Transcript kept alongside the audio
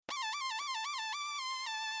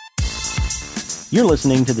You're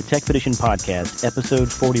listening to the Tech Petition Podcast,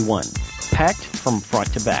 episode 41, packed from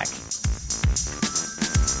front to back.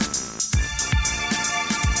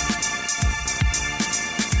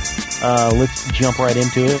 Let's jump right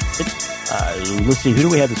into it. Let's see, who do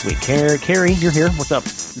we have this week? Carrie, you're here. What's up?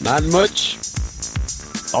 Not much.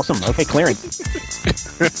 Awesome. Okay, Clary.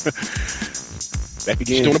 Back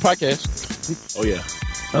again. Just doing a podcast. Oh, yeah.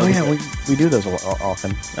 Oh, yeah, we do those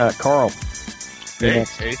often. Carl. Hey.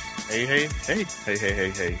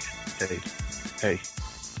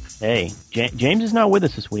 James is not with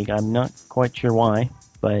us this week. I'm not quite sure why,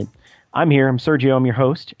 but I'm here. I'm Sergio. I'm your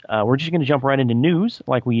host. We're just going to jump right into news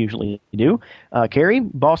like we usually do. Carrie,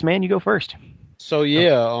 boss man, you go first. So,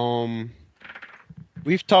 yeah,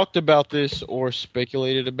 we've talked about this or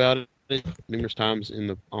speculated about it numerous times in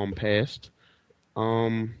the past.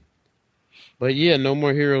 But yeah, No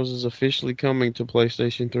More Heroes is officially coming to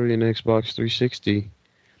PlayStation 3 and Xbox 360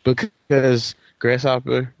 because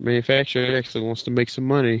Grasshopper Manufacturer actually wants to make some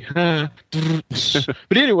money. But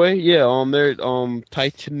anyway, yeah, they're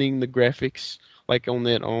tightening the graphics like on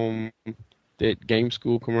that Game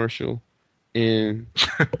School commercial, and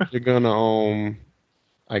they're gonna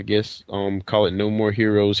I guess call it No More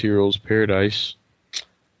Heroes, Heroes Paradise,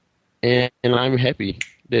 and I'm happy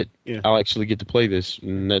that I'll actually get to play this,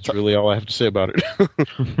 and that's really all I have to say about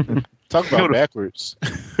it. Talk about backwards.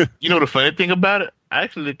 You know the funny thing about it? I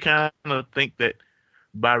actually kind of think that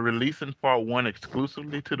by releasing Part 1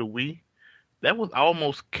 exclusively to the Wii, that was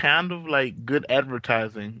almost kind of like good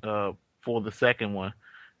advertising for the second one,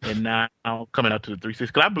 and now coming out to the 360.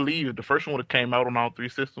 Because I believe if the first one would have came out on all three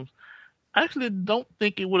systems, I actually don't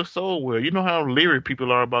think it would have sold well. You know how leery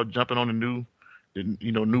people are about jumping on the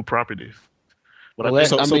new properties. But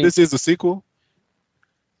so this is a sequel?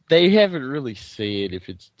 They haven't really said if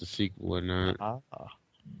it's the sequel or not.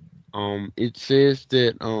 It says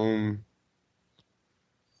that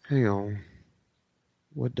hang on.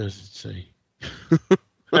 What does it say?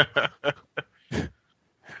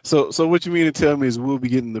 So what you mean to tell me is we'll be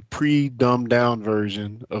getting the pre-dumbed down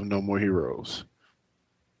version of No More Heroes?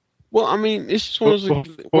 Well, I mean, it's just one of those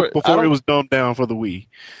before it was dumbed down for the Wii.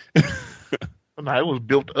 No, it was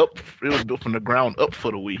built up. It was built from the ground up for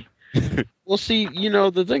the Wii. Well, see,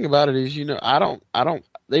 the thing about it is,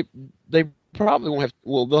 they probably won't have.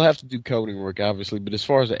 Well, they'll have to do coding work, obviously. But as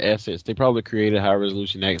far as the assets, they probably created high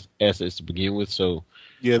resolution assets to begin with. So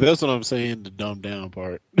yeah, that's what I'm saying. The dumbed down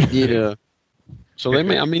part. Yeah. So they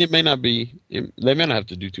may. I mean, it may not be. They may not have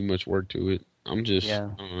to do too much work to it. I'm just. Yeah.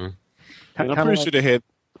 I'm pretty sure they had.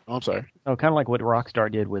 Oh, I'm sorry. Oh, kind of like what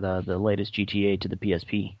Rockstar did with the latest GTA to the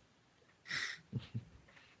PSP.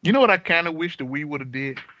 You know what I kind of wish the Wii would have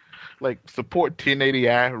did? Like, support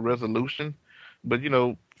 1080i resolution, but,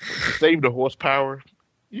 to save the horsepower,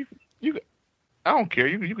 you I don't care.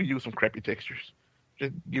 You can use some crappy textures.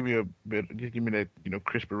 Just give me that,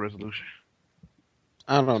 crisper resolution.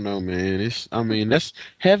 I don't know, man. That's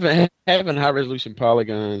having high resolution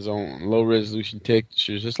polygons on low resolution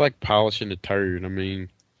textures. It's like polishing a turd. I mean,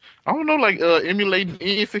 I don't know, like emulating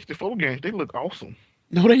N64 games. They look awesome.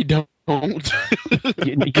 No, they don't. You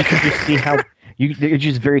can just see how they're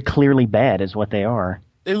just very clearly bad, is what they are.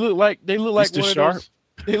 They look like one Mr. of Sharp. those.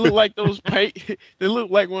 They look like those paint. They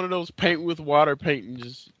look like one of those paint with water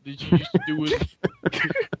paintings that you used to do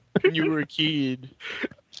when you were a kid.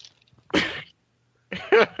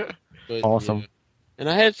 But, awesome. Yeah. And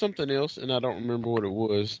I had something else, and I don't remember what it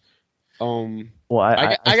was. Well,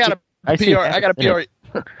 I got a PR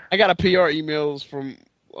emails from.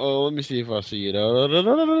 Let me see if I see it.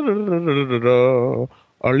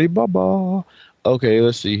 Alibaba. Okay,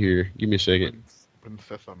 let's see here. Give me a second.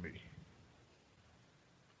 Sesame.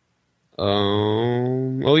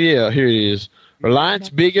 Oh yeah, here it is. Reliance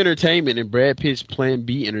Big Entertainment and Brad Pitt's Plan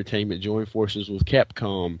B Entertainment join forces with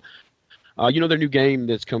Capcom. Their new game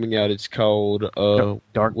that's coming out. It's called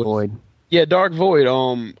Dark Void. Yeah, Dark Void.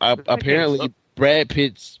 Apparently Brad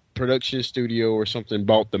Pitt's production studio or something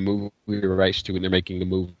bought the movie rights to, and they're making a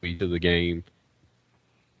movie to the game.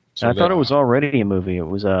 So I thought it was already a movie. It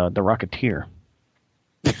was The Rocketeer.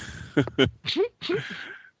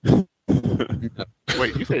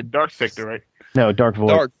 Wait, you said Dark Sector, right? No, Dark Void.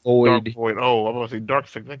 Dark Void. Dark Void. Oh, I was going to say Dark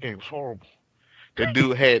Sector. That game was horrible. That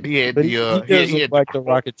dude had he does look like the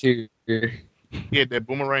Rocketeer. He had that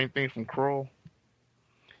boomerang thing from Kroll.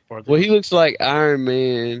 Well, he looks like Iron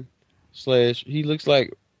Man / he looks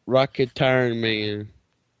like Rocket Iron Man.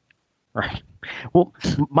 Right. Well,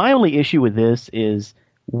 my only issue with this is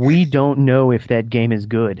we don't know if that game is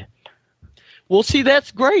good. Well, see,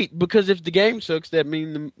 that's great, because if the game sucks, that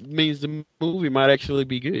means the movie might actually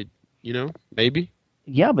be good. Maybe.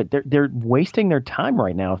 Yeah, but they're wasting their time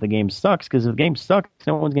right now if the game sucks, because if the game sucks,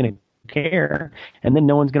 no one's going to care, and then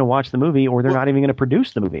no one's going to watch the movie, or they're not even going to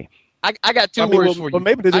produce the movie. I got two words for you. But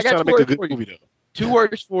maybe they're just trying to make a good movie, though. 2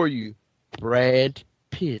 words for you. Brad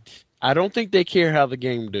Pitt. I don't think they care how the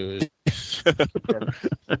game does.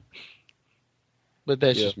 But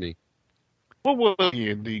that's just me. What was he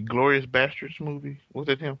in the Glorious Bastards movie? Was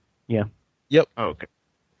it him? Yeah. Yep. Oh, okay.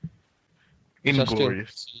 Which I still Inglorious.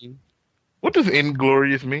 haven't seen. What does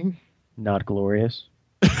inglorious mean? Not glorious.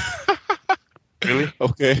 Really?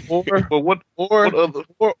 Okay. Or What other?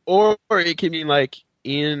 or it can mean like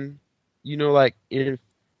like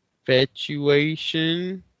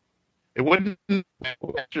infatuation. It wasn't.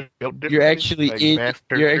 You're actually like in.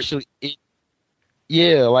 bastard. You're actually in.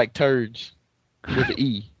 Yeah, like turds with an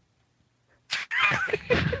E.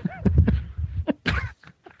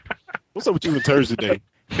 What's up with you and Thursday today?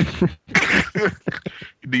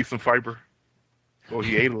 You need some fiber. Oh,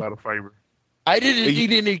 he ate a lot of fiber. I didn't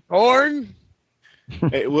eat any corn.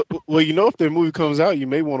 Hey, well, if that movie comes out, you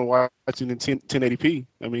may want to watch it in 1080p.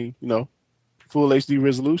 I mean, full HD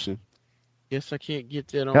resolution. Yes, I can't get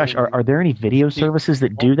that on. Gosh, are there any video services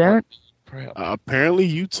that do that? Apparently,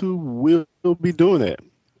 YouTube will be doing that.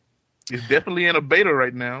 It's definitely in a beta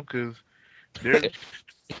right now because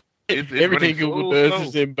everything Google does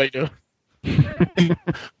is in beta.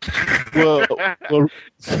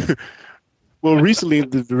 Well, recently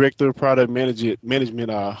the director of product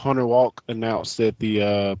management, Hunter Walk, announced that they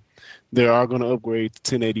are going to upgrade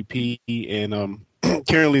to 1080p, and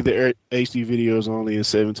currently the HD video is only in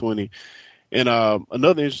 720. And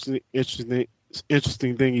another interesting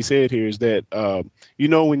thing he said here is that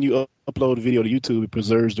when you upload a video to YouTube, it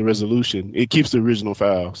preserves the resolution. It keeps the original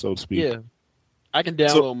file, so to speak. Yeah, I can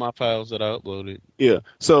download my files that I uploaded. Yeah.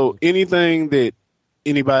 So anything that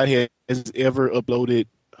anybody has ever uploaded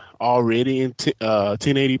already in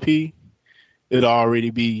 1080p, it'd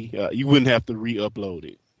already be you wouldn't have to re-upload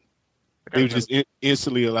it. They would just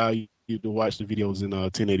instantly allow you to watch the videos in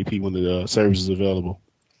 1080p when the service is available.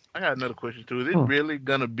 I got another question too. Is it really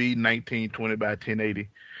gonna be 1920 by 1080?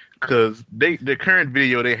 Because the current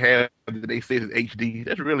video they have that they say is HD,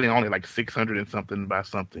 that's really only like 600 and something by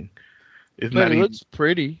something. It's not. It looks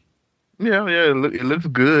pretty. Yeah, it looks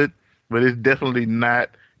good, but it's definitely not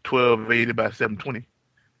 1280 by 720.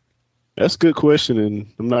 That's a good question, and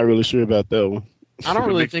I'm not really sure about that one. I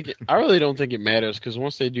really don't think it matters, because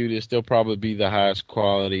once they do this, they'll probably be the highest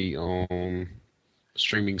quality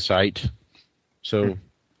streaming site. So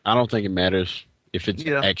I don't think it matters if it's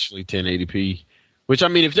actually 1080p. Which, I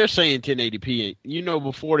mean, if they're saying 1080p,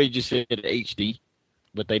 before they just said HD,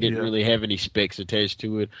 but they didn't really have any specs attached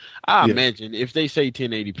to it. I imagine if they say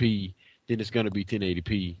 1080p, then it's going to be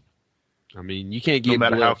 1080p. I mean, you can't get no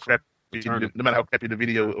matter how crappy the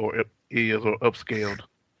video is or upscaled.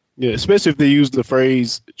 Yeah, especially if they use the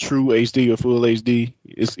phrase true HD or full HD,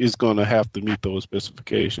 it's going to have to meet those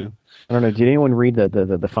specifications. I don't know. Did anyone read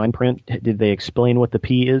the fine print? Did they explain what the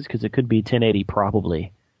P is? Because it could be 1080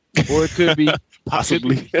 probably. Or it could be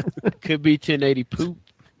possibly. Could be 1080 poop.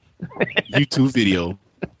 YouTube video.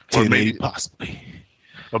 1080 possibly.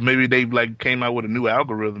 Or maybe they came out with a new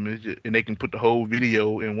algorithm and they can put the whole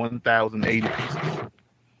video in 1080 pieces.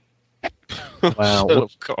 Wow.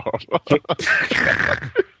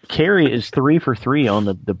 Carrie is 3 for 3 on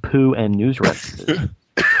the poo and news references.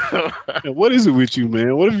 What is it with you,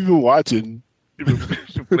 man? What have you been watching? You've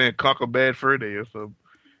been playing Conquer Bad Fur Day or something.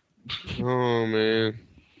 Oh, man.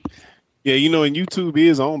 Yeah, and YouTube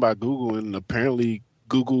is owned by Google, and apparently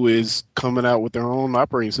Google is coming out with their own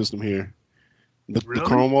operating system here. The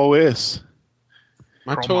Chrome OS.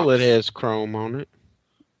 My toilet has Chrome on it.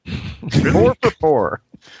 4 for 4.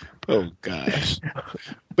 Oh, gosh.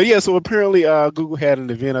 But yeah, so apparently Google had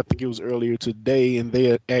an event, I think it was earlier today, and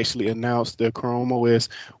they actually announced their Chrome OS,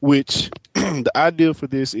 which the idea for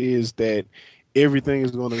this is that everything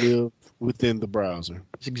is going to live within the browser.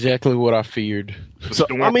 That's exactly what I feared. So,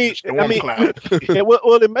 well,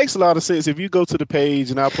 it makes a lot of sense. If you go to the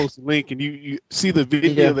page, and I'll post a link, and you see the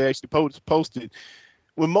video they actually posted,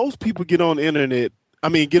 when most people get on the internet,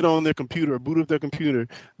 get on their computer or boot up their computer,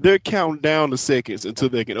 they're counting down the seconds until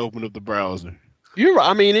they can open up the browser. You're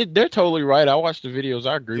right. They're totally right. I watched the videos.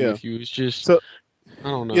 I agree with you. It's just, I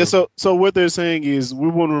don't know. Yeah, so what they're saying is we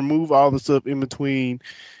want to remove all the stuff in between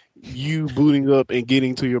you booting up and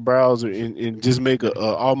getting to your browser and just make a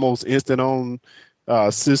almost instant on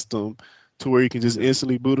system to where you can just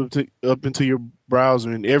instantly boot up into your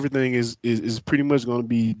browser, and everything is pretty much going to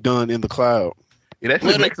be done in the cloud. It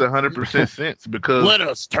actually makes 100% sense because let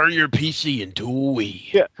us turn your PC into a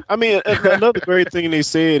Wii. Yeah, another great thing they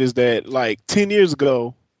said is that 10 years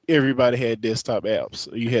ago, everybody had desktop apps.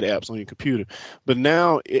 You had apps on your computer, but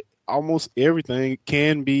now almost everything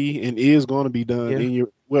can be and is going to be done in your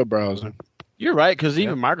web browser. You're right, because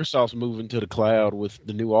even Microsoft's moving to the cloud with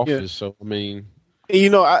the new Office. Yeah. So I mean,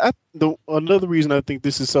 and another reason I think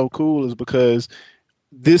this is so cool is because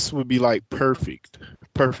this would be like perfect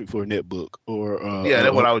for a netbook or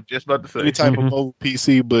that's what I was just about to say. Any type of mobile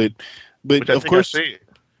PC, but Which I of think course, I said.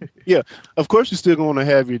 yeah, of course you're still going to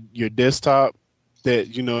have your desktop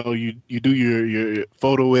that you do your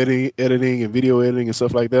photo editing and video editing and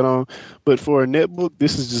stuff like that on. But for a netbook,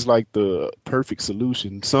 this is just like the perfect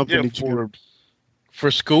solution. Something that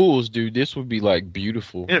for schools, dude, this would be like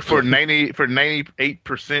beautiful. Yeah, for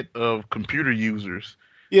 98% of computer users.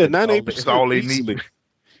 Yeah, 98%. It's all they need.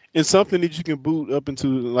 And something that you can boot up into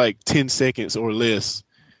like 10 seconds or less.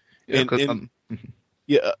 Yeah,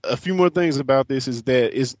 a few more things about this is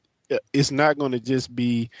that it's not going to just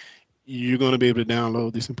be you're going to be able to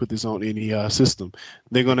download this and put this on any system.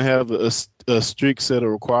 They're going to have a strict set of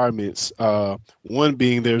requirements. One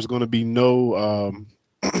being there's going to be no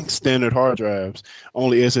standard hard drives,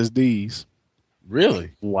 only SSDs.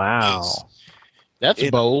 Really? Wow. Yes. That's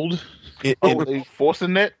bold.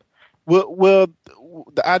 Forcing that? Well,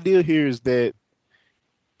 the idea here is that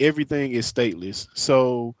everything is stateless.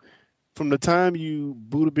 So from the time you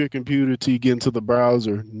boot up your computer till you get into the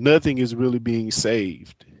browser, nothing is really being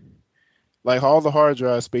saved. Like all the hard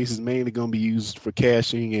drive space is mainly going to be used for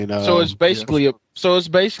caching and. So it's basically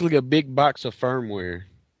a big box of firmware,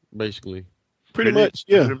 basically. Pretty much,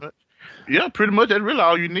 yeah. Yeah, pretty much. That's really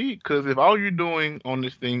all you need. Because if all you're doing on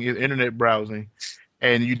this thing is internet browsing,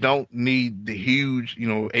 and you don't need the huge,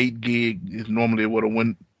 8 gig is normally what a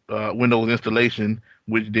Windows installation,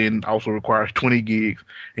 which then also requires 20 gigs,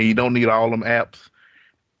 and you don't need all them apps.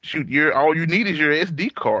 Shoot, all you need is your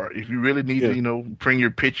SD card. If you really need to, print your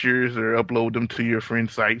pictures or upload them to your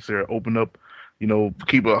friend's sites or open up,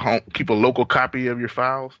 keep a local copy of your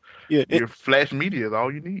files. Yeah, your flash media is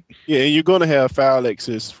all you need. Yeah, and you're going to have file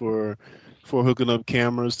access for hooking up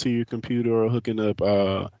cameras to your computer or hooking up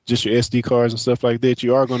just your SD cards and stuff like that.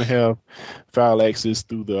 You are going to have file access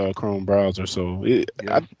through the Chrome browser. So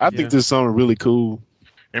I think this is something really cool.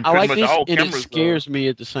 And I like this, and it scares me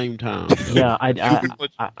at the same time. Yeah, I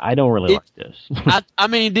don't really like this. I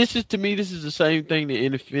mean, this is the same thing that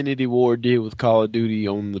Infinity Ward did with Call of Duty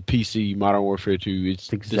on the PC, Modern Warfare 2.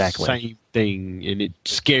 It's exactly the same thing, and it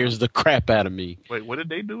scares the crap out of me. Wait, what did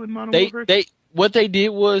they do in Modern Warfare? What they did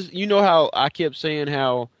was, how I kept saying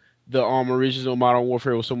how the original Modern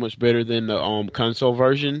Warfare was so much better than the console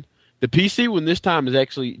version. The PC one this time is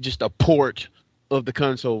actually just a port of the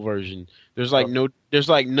console version. There's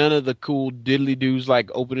none of the cool diddly doos like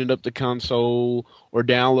opening up the console or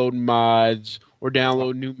downloading mods or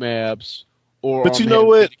downloading new maps or. But you know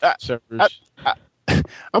what?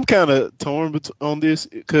 I'm kind of torn on this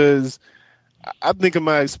because I think of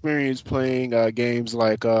my experience playing games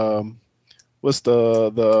like what's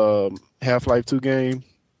the Half-Life 2 game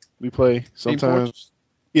we play sometimes?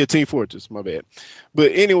 Team Fortress, my bad.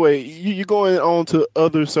 But anyway, you're going on to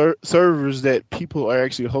other servers that people are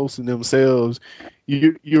actually hosting themselves.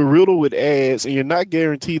 You're riddled with ads, and you're not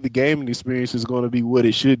guaranteed the gaming experience is going to be what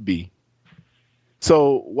it should be.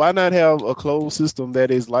 So why not have a closed system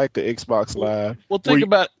that is like the Xbox Live? Well, think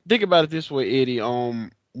about it this way, Eddie.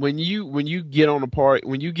 When you get on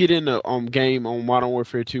when you get in a game on Modern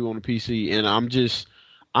Warfare 2 on the PC, and I'm just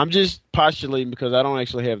postulating because I don't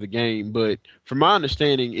actually have the game, but from my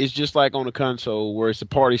understanding, it's just like on a console where it's a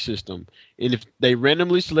party system. And if they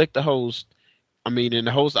randomly select the host, and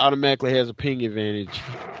the host automatically has a ping advantage.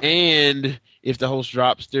 And if the host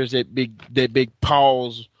drops, there's that big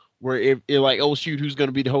pause where it like, oh shoot, who's going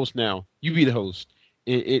to be the host now? You be the host.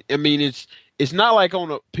 It's not like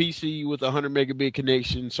on a PC with a 100 megabit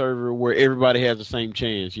connection server where everybody has the same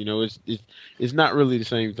chance. It's not really the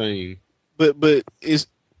same thing. But it's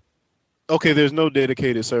okay. There's no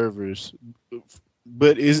dedicated servers,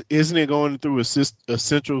 but isn't it going through a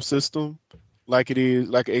central system like it is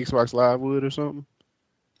like an Xbox Live would or something?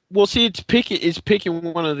 Well, see, it's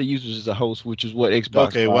picking one of the users as a host, which is what Xbox.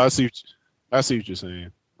 Okay, well, I see what you're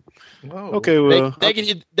saying. Whoa. Okay, well, they can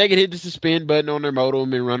hit the suspend button on their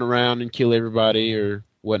modem and run around and kill everybody or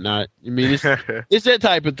whatnot. It's that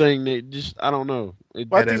type of thing that just I don't know. I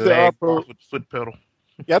think there are pros with the foot pedal.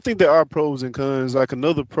 Yeah, I think there are pros and cons. Like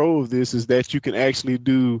another pro of this is that you can actually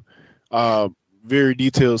do very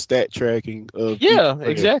detailed stat tracking of. Yeah,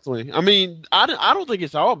 exactly. I don't think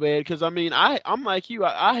it's all bad because I'm like you.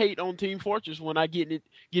 I hate on Team Fortress when I get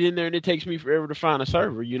in there and it takes me forever to find a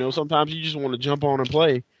server. Sometimes you just want to jump on and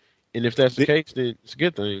play. And if that's the case, then it's a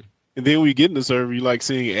good thing. And then when you get in the server, you like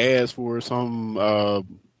seeing ads for some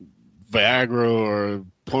Viagra or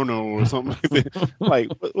porno or something like that. Like,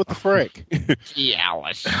 what the frick? Yeah.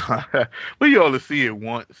 Well, you only see it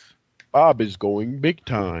once. Bob is going big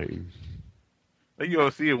time. You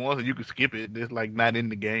only see it once, and you can skip it. It's like not in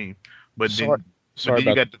the game. But Sorry then, but then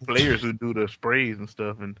you about got the players who do the sprays and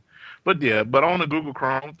stuff. But on the Google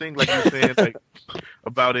Chrome thing, like you said, like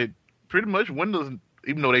about it, pretty much Windows.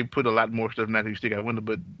 Even though they put a lot more stuff now, you still got Windows.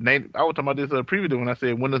 But I was talking about this previously when I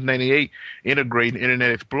said Windows 98 integrating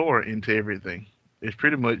Internet Explorer into everything. It's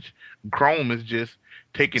pretty much Chrome is just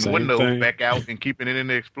taking Same Windows thing. back out and keeping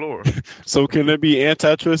Internet Explorer. So can there be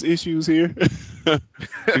antitrust issues here?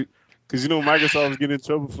 Because Microsoft's getting in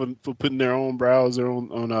trouble for putting their own browser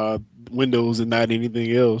on Windows and not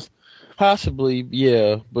anything else. Possibly,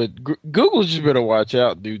 yeah. But Google's just better watch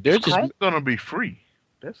out, dude. They're just. Chrome's gonna be free.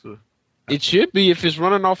 It should be if it's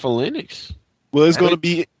running off of Linux. Well, it's going to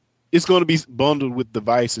be bundled with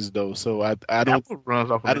devices though. So I don't Apple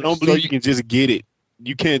runs off. Of don't believe you can just get it.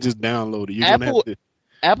 You can't just download it. You're gonna have to.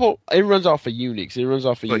 Apple, it runs off of Unix. It runs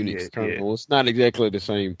off of Oh, Unix yeah, kernel. yeah. It's not exactly the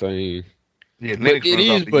same thing. Yeah, But Linux it runs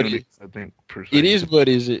is, off of but Unix, I think per se. It is, but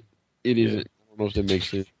is it? It isn't. I don't know if that makes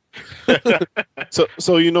sense. So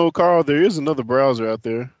Carl, there is another browser out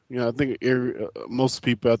there. I think most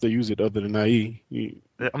people out there use it other than IE. Yeah,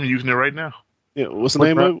 I'm using it right now. Yeah, what's the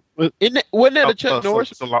name of it? Wasn't that a Chuck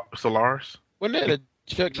Norris? Solaris. Wasn't that a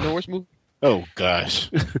Chuck Norris movie? Oh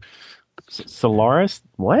gosh. Solaris?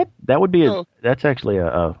 What? That would be No. That's actually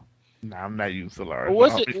a. Nah, I'm not using Solaris. Or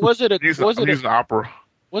was it I'm using Opera.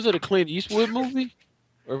 Was it a Clint Eastwood movie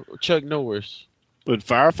or Chuck Norris? But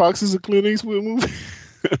Firefox is a Clint Eastwood movie.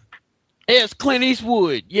 Yes, Clint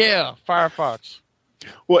Eastwood. Yeah, Firefox.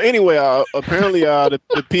 Well, anyway, apparently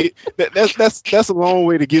that's a long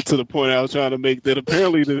way to get to the point I was trying to make. That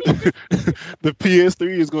apparently the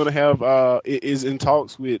PS3 is going to have is in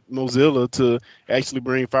talks with Mozilla to actually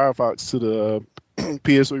bring Firefox to the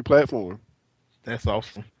PS3 platform. That's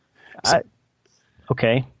awesome.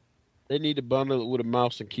 Okay. They need to bundle it with a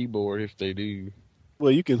mouse and keyboard if they do.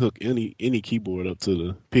 Well, you can hook any keyboard up to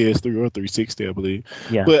the PS3 or 360, I believe.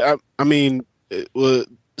 Yeah. But I mean,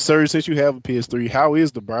 sir, since you have a PS3, how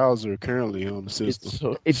is the browser currently on the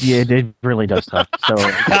system? It really does suck. So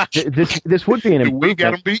this would be an We improvement.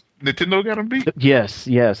 got them beat. Nintendo got them beat.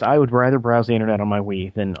 Yes. I would rather browse the internet on my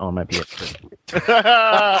Wii than on my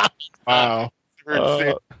PS3. Wow.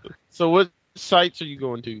 So what sites are you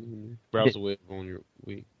going to browse the web on your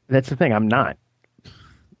Wii? That's the thing. I'm not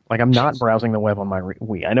browsing the web on my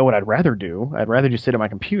Wii. I know what I'd rather do. I'd rather just sit at my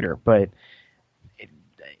computer. But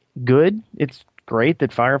it's great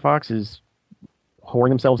that Firefox is whoring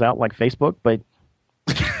themselves out like Facebook, but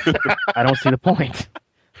I don't see the point.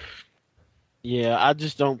 Yeah, I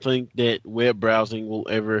just don't think that web browsing will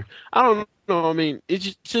ever. I don't know. I mean, it's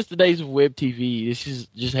just since the days of web TV, this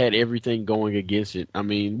just had everything going against it. I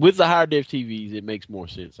mean, with the higher def TVs, it makes more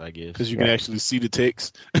sense, I guess. Because you can actually see the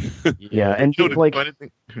text. Yeah, and You know the like, funny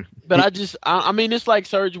thing? But I mean, it's like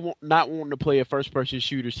Serge not wanting to play a first-person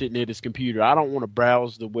shooter sitting at his computer. I don't want to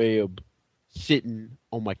browse the web sitting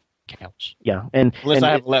on my couch. yeah, and Unless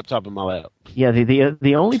I have a laptop in my lap. yeah,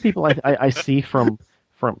 the only people I see from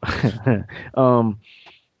the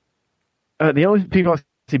only people I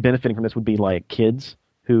see benefiting from this would be like kids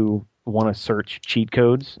who want to search cheat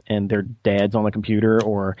codes and their dad's on the computer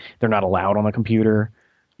or they're not allowed on the computer.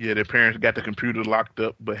 Yeah, their parents got the computer locked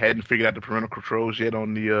up, but hadn't figured out the parental controls yet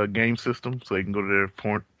on the game system, so they can go to their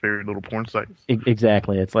favorite little porn sites.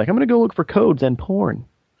 Exactly. It's like I'm going to go look for codes and porn.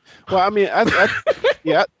 Well, I mean,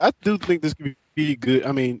 I do think this could be good.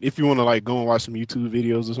 I mean, if you want to like go and watch some YouTube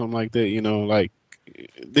videos or something like that, like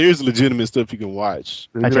there's legitimate stuff you can watch.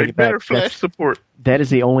 I take it back. Better Flash support. That's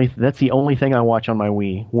the only thing I watch on my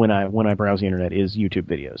Wii when I browse the internet is YouTube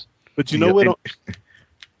videos. But you know what?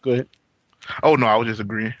 Go ahead. Oh no, I was just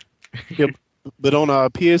agreeing. Yeah, but on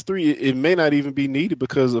PS3, it may not even be needed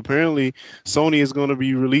because apparently Sony is going to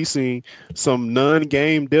be releasing some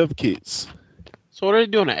non-game dev kits. So what are they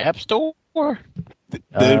doing? An app store?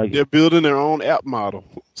 They're building their own app model.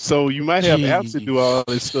 So you might have apps that do all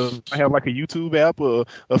this stuff. You might have like a YouTube app or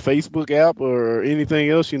a Facebook app or anything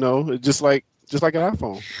else, just like an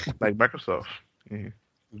iPhone. Like Microsoft. Yeah.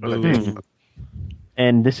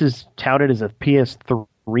 And this is touted as a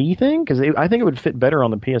PS3 thing because I think it would fit better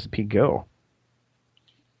on the PSP Go.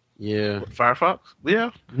 Yeah. Firefox?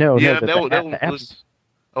 Yeah. No, Yeah, the apps.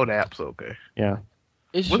 Oh, the app's okay. Yeah.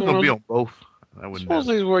 It's What's going to be on both? I It's wouldn't one of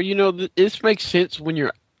those things where, this makes sense when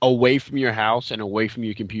you're away from your house and away from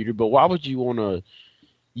your computer, but why would you want to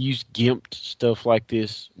use GIMP stuff like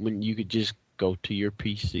this when you could just go to your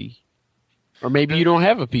PC? Or maybe you don't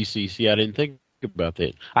have a PC. See, I didn't think about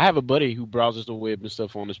that. I have a buddy who browses the web and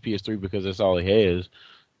stuff on his PS3 because that's all he has.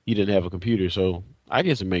 He didn't have a computer, so I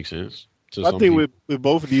guess it makes sense. To I some think people. with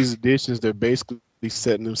both of these editions, they're basically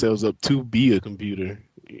setting themselves up to be a computer.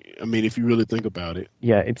 I mean, if you really think about it.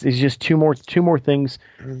 Yeah, it's just two more things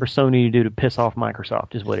for Sony to do to piss off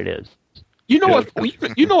Microsoft is what it is. You know what?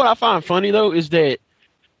 You know what I find funny though is that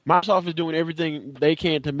Microsoft is doing everything they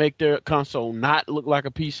can to make their console not look like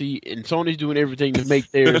a PC, and Sony's doing everything to make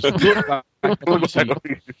theirs look like a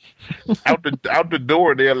PC. Out the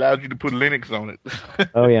door, they allowed you to put Linux on it.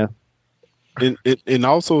 Oh yeah. And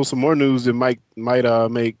also some more news that might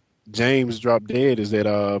make James drop dead is that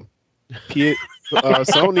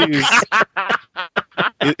Sony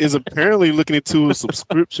is apparently looking into a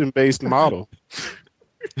subscription based model.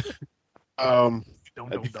 Don't.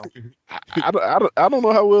 I don't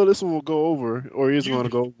know how well this one will go over or is going to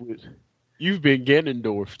go with. You've been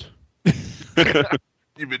Ganondorfed.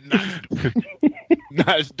 You've been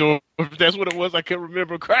Not Dorfed. That's what it was. I can't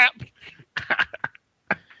remember. Crap.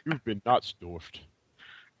 You've been not Dorfed.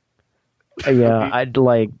 Yeah,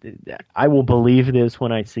 I will believe this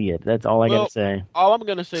when I see it. That's all I gotta say. All I'm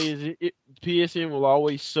gonna say is PSN will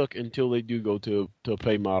always suck until they do go to a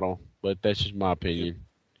pay model. But that's just my opinion.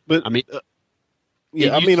 But I mean,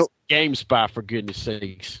 GameSpy for goodness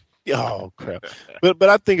sakes. Oh crap! But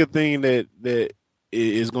I think a thing that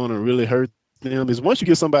is going to really hurt them is once you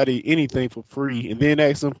give somebody anything for free and then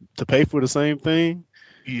ask them to pay for the same thing.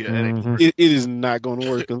 Yeah, it is not going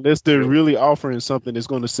to work unless they're really offering something that's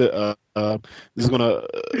going to set that's going to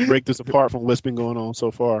break this apart from what's been going on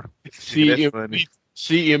so far.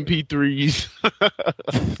 CMP3s.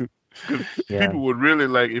 People would really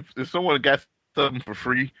like if someone got something for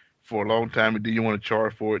free for a long time and then you want to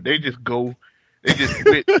charge for it, they just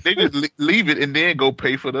leave it and then go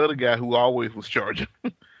pay for the other guy who always was charging.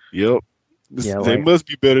 Yep. They must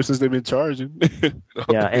be better since they've been charging.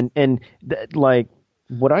 Yeah, and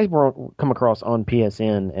what I come across on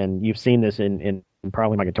PSN, and you've seen this in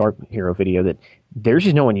probably my Guitar Hero video, that there's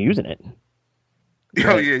just no one using it.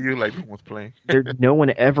 Oh yeah, you're like no one's playing. There's no one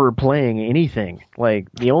ever playing anything.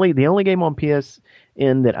 Like the only game on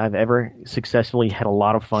PSN that I've ever successfully had a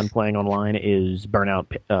lot of fun playing online is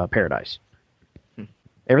Burnout Paradise.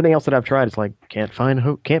 Everything else that I've tried is like can't find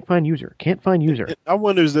user. I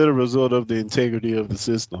wonder, is that a result of the integrity of the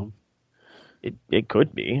system? It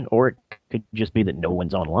could be, or it could just be that no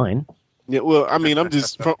one's online. Yeah, well, I mean, I'm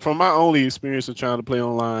just from my only experience of trying to play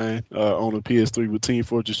online on a PS3 with Team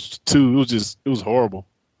Fortress 2. It was horrible.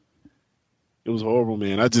 It was horrible,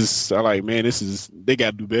 man. I like, man, they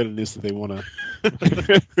got to do better than this if they want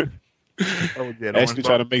to actually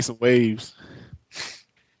try to make some waves.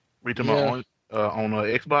 We talking about on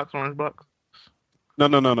Xbox, Orange Box? No.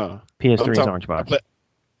 PS3 is Orange Box.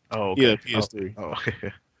 Oh, okay. Yeah, PS3. Oh,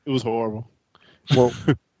 okay. It was horrible.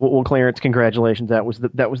 Well, Clarence, congratulations. That was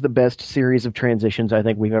the best series of transitions I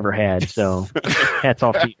think we've ever had. So, hats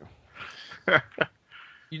off to you.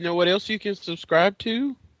 You know what else you can subscribe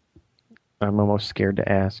to? I'm almost scared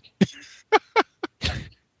to ask.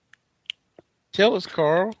 Tell us,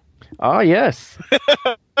 Carl. Oh, yes.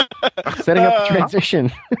 Setting up the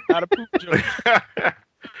transition. Not a poop joke.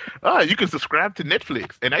 You can subscribe to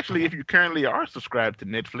Netflix. And actually, if you currently are subscribed to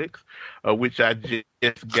Netflix, which I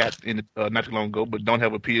just got in not too long ago, but don't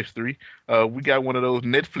have a PS3, we got one of those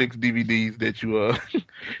Netflix DVDs that you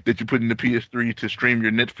that you put in the PS3 to stream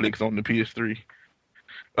your Netflix on the PS3,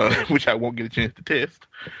 which I won't get a chance to test.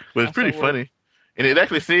 But it's pretty funny. And it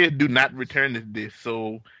actually says do not return this disc,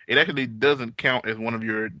 so it actually doesn't count as one of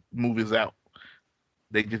your movies out.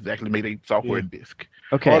 They just actually made a software disc.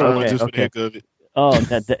 Okay.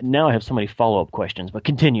 Now I have so many follow-up questions, but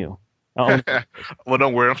continue. Well,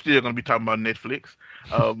 don't worry. I'm still going to be talking about Netflix.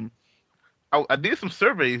 I did some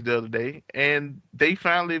surveys the other day, and they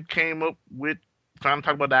finally came up with trying to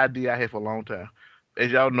talk about the idea I had for a long time.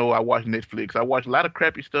 As y'all know, I watch Netflix. I watch a lot of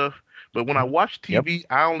crappy stuff, but when I watch TV,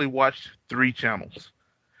 I only watch 3 channels.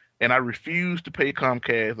 And I refuse to pay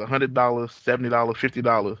Comcast $100, $70,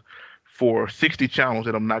 $50 for 60 channels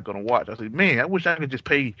that I'm not going to watch. I said, man, I wish I could just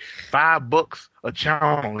pay $5 a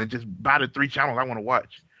channel and just buy the 3 channels I want to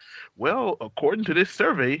watch. Well, according to this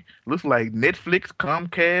survey, looks like Netflix,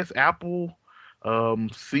 Comcast, Apple,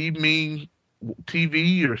 See Me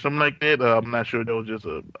TV or something like that. I'm not sure. That was just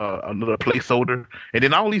another placeholder. And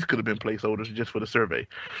then all these could have been placeholders just for the survey.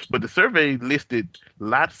 But the survey listed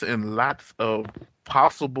lots and lots of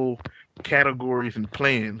possible categories and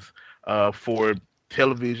plans for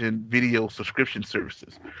television video subscription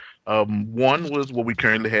services. One was what we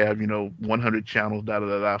currently have, 100 channels,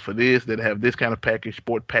 for this, that have this kind of package,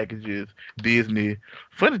 sport packages, Disney.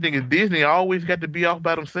 Funny thing is Disney always got to be off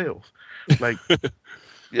by themselves. Like,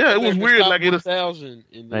 yeah, it was weird. Like, it was, 1,000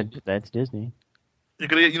 in the, That's Disney.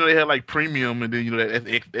 they had like premium, and then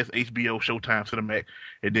that's HBO, Showtime, Cinemax,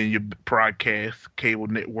 and then your broadcast, cable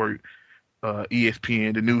network,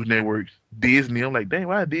 ESPN, the news networks, Disney. I'm like, dang,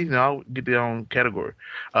 why Disney all get their own category?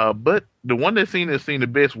 But the one that's seen the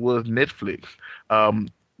best was Netflix.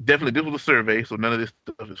 Definitely, this was a survey, so none of this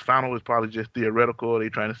stuff is final. It's probably just theoretical. They're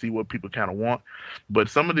trying to see what people kind of want. But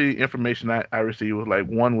some of the information I received was like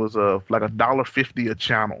one was like $1.50 a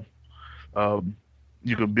channel.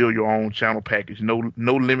 You can build your own channel package. No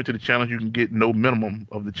limit to the channels you can get. No minimum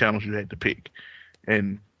of the channels you had to pick.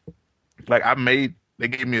 And like they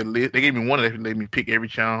gave me a list. They gave me one that let me pick every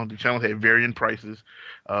channel. The channels had varying prices.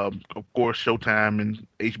 Of course, Showtime and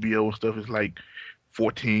HBO and stuff is like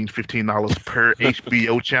 $14-15 per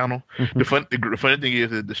HBO channel. The funny thing is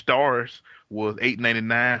that the Stars was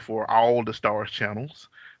 $8.99 for all the Stars channels,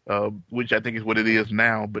 which I think is what it is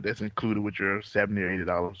now, but that's included with your $70 or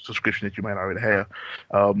 $80 subscription that you might already have.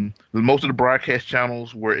 Most of the broadcast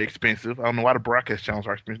channels were expensive. I don't know why the broadcast channels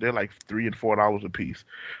are expensive. They're like $3 and $4 a piece.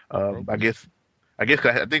 I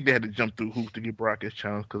think they had to jump through hoops to get broadcast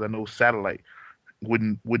channels because I know satellite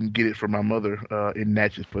wouldn't get it from my mother in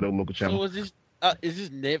Natchez for their local channel. So is this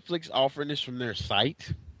Netflix offering this from their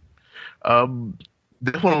site?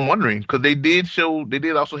 That's what I'm wondering, because they did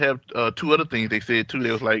also have two other things they said too. They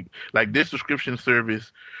was like this subscription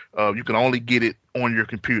service, you can only get it on your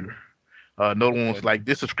computer. Another one was like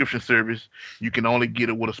this subscription service, you can only get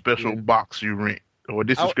it with a special box you rent, or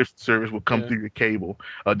this subscription service will come through your cable.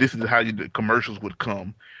 This is how the commercials would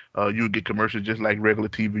come. You would get commercials just like regular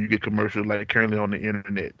TV. You get commercials like currently on the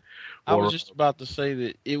internet. I was just about to say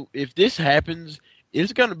that if this happens,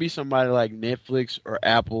 it's going to be somebody like Netflix or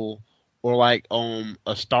Apple or like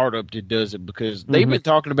a startup that does it, because they've been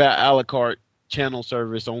talking about a la carte channel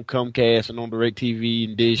service on Comcast and on DirecTV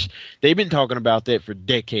and Dish. They've been talking about that for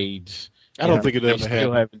decades. I don't think it ever still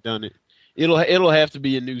happened. haven't done it. It'll have to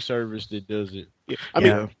be a new service that does it. Yeah. I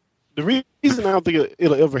mean, the reason I don't think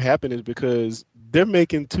it'll ever happen is because they're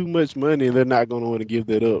making too much money and they're not going to want to give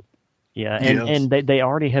that up. Yeah, and they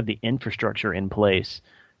already have the infrastructure in place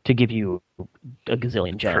to give you a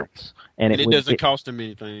gazillion channels, and it doesn't cost them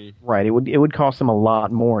anything. Right, it would cost them a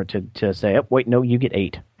lot more to say, oh, wait, no, you get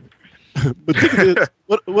 8. But think of this,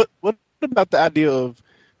 what about the idea of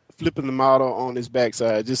flipping the model on its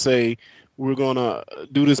backside? Just say we're gonna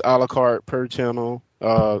do this a la carte per channel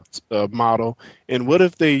model, and what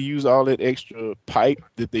if they use all that extra pipe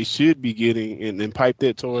that they should be getting and then pipe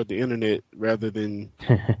that toward the internet rather than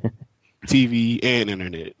TV and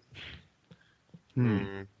internet?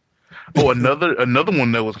 Oh, another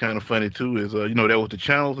one that was kind of funny too is that was the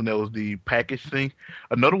channels and that was the package thing.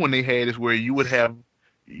 Another one they had is where you would have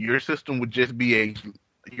your system would just be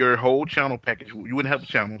your whole channel package. You wouldn't have the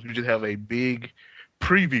channels. You just have a big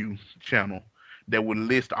preview channel that would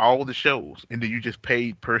list all the shows, and then you just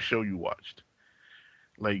paid per show you watched.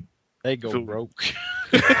 Like they go broke.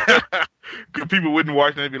 Because people wouldn't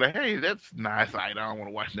watch and they'd be like, "Hey, that's nice. I don't want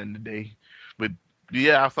to watch that today." But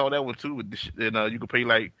yeah, I saw that one too. And you could pay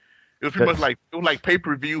like it was pretty much like it was like pay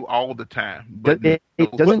per view all the time. But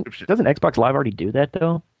doesn't Xbox Live already do that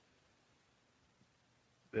though?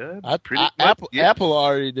 Yeah, Apple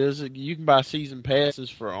already does it. You can buy season passes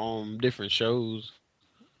for different shows.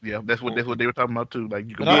 Yeah, that's what they were talking about too. Like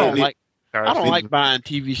you can. I don't like buying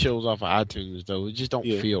TV shows off of iTunes though. It just don't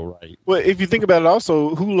feel right. Well, if you think about it,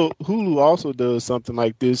 also Hulu also does something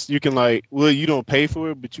like this. You can you don't pay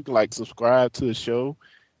for it, but you can subscribe to a show,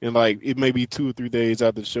 and it may be 2 or 3 days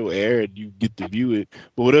after the show aired, you get to view it.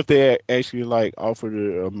 But what if they actually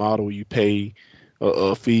offer a model you pay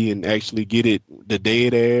a fee and actually get it the day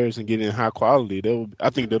it airs and get it in high quality?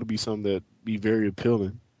 I think that'll be something that'd be very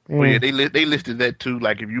appealing. Well, yeah, they listed that too.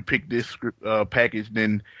 Like if you pick this package,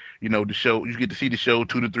 then the show you get to see the show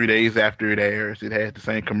 2 to 3 days after it airs. It has the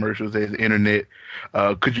same commercials as the internet.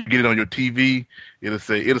 Could you get it on your TV? It'll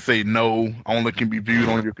say no, only can be viewed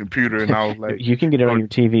on your computer. And I was like, you can get it on your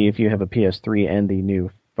TV if you have a PS3 and the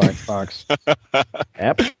new Firefox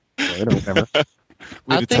app or whatever.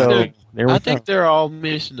 I think they're all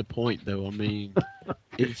missing the point, though. I mean,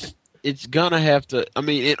 it's gonna have to. I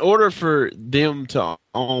mean, in order for them to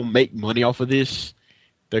make money off of this,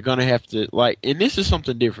 they're gonna have to and this is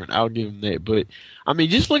something different. I'll give them that. But I mean,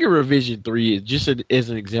 just look at Revision 3 just as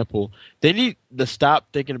an example. They need to stop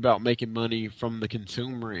thinking about making money from the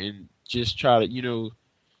consumer and just try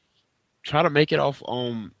to make it off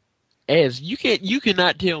ads. You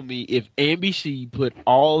cannot tell me if NBC put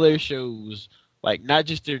all their shows, not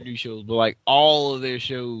just their new shows, but all of their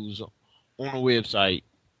shows on a website,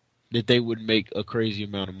 that they would make a crazy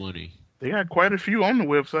amount of money. They got quite a few on the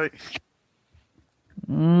website.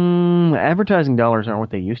 Advertising dollars aren't what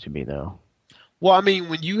they used to be, though. Well, I mean,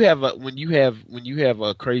 when you have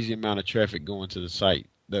a crazy amount of traffic going to the site,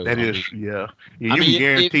 though. That is, yeah. You I can mean,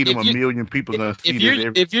 guarantee them a million people gonna see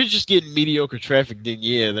this. If you're just getting mediocre traffic, then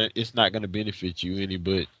yeah, it's not going to benefit you any.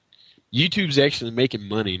 But YouTube's actually making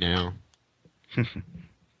money now.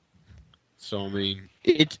 So I mean,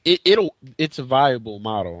 it's a viable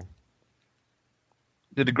model.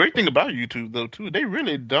 The great thing about YouTube though too, they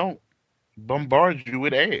really don't bombard you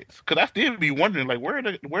with ads. Cause I still be wondering like where are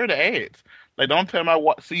the ads? Like the only time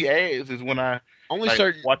I see ads is when I watch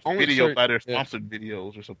videos by their sponsored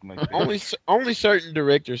videos or something like that. Only certain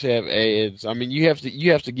directors have ads. I mean, you have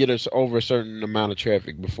to get us over a certain amount of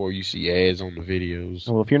traffic before you see ads on the videos.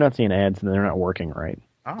 Well, if you're not seeing ads, then they're not working right.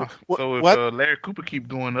 So if Larry Cooper keep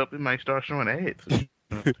going up, it might start showing ads.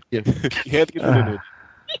 Yeah, you had to get it in.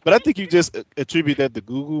 But I think you just attribute that to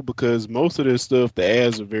Google because most of this stuff, the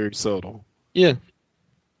ads are very subtle. Yeah.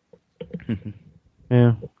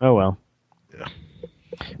 Yeah. Oh well. Yeah.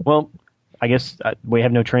 Well, I guess we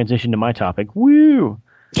have no transition to my topic. Woo!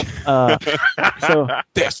 So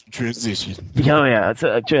that's the transition. Oh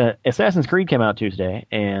yeah, Assassin's Creed came out Tuesday,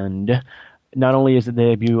 and not only is it the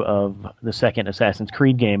debut of the second Assassin's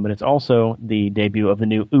Creed game, but it's also the debut of the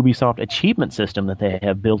new Ubisoft achievement system that they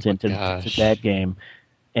have built into that game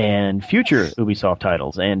and future Ubisoft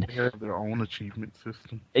titles. And they have their own achievement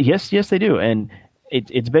system. Yes, they do, and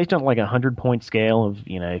it's based on like a 100-point scale of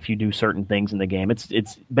if you do certain things in the game.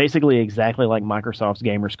 It's basically exactly like Microsoft's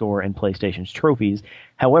gamer score and PlayStation's trophies.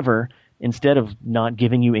 However, instead of not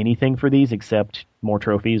giving you anything for these except more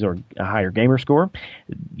trophies or a higher gamer score,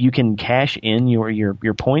 you can cash in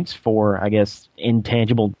your points for, I guess,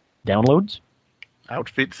 intangible downloads.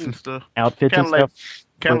 Outfits and stuff. Stuff.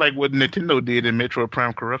 Kind of like what Nintendo did in Metroid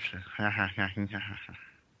Prime Corruption.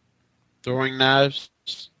 Throwing knives.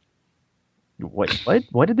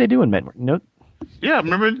 What did they do in Metroid? No. Yeah,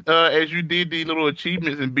 remember as you did the little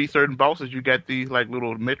achievements and beat certain bosses, you got these like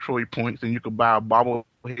little Metroid points, and you could buy a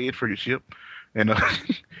bobblehead for your ship, and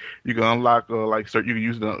you can unlock you can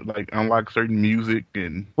use unlock certain music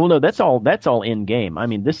and. Well, no, that's all in game. I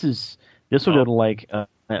mean, this will go to like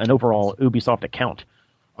an overall Ubisoft account.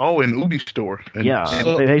 Oh, an Ubi store.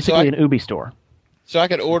 Basically an Ubi store. So I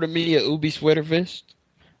could order me a Ubi sweater vest.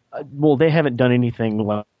 Well, they haven't done anything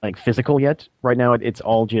like physical yet. Right now, it's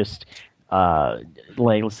all just.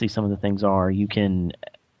 Let's see, some of the things are you can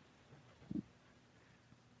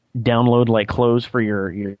download like clothes for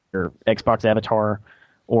your Xbox avatar,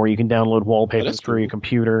 or you can download wallpapers for your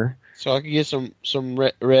computer. So I can get some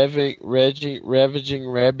ravaging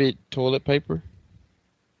rabbit toilet paper.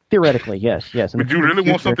 Theoretically, yes. Would you really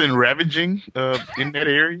want something ravaging in that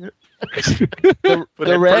area?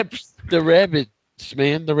 The rabbits,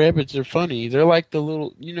 man, the rabbits are funny. They're like the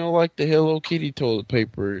little, like the Hello Kitty toilet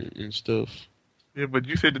paper and stuff. Yeah, but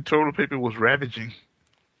you said the toilet paper was ravaging.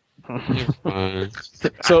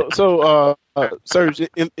 So, Serge,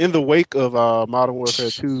 in the wake of Modern Warfare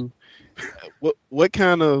 2, what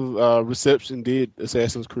kind of reception did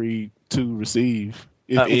Assassin's Creed 2 receive,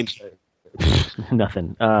 if any?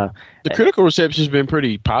 Nothing. The critical reception has been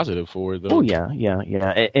pretty positive for it, though. Oh yeah.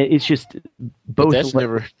 It's just both. But that's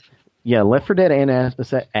never. Yeah, Left 4 Dead and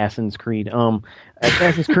Assassin's Creed.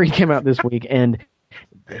 Assassin's Creed came out this week, and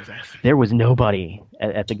there was nobody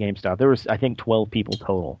at the GameStop. There was, I think, 12 people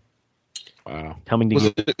total. Wow. Coming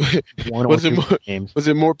to get one or two games. Was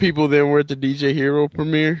it more people than were at the DJ Hero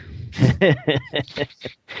premiere?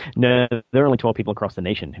 No, there were only 12 people across the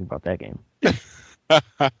nation who bought that game.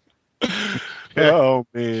 Oh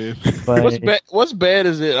man! But what's bad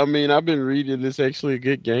is it? I mean, I've been reading. It's actually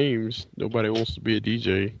good games. Nobody wants to be a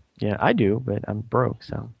DJ. Yeah, I do, but I'm broke,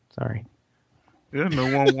 so sorry. Yeah,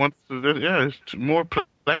 no one wants to. Yeah, it's more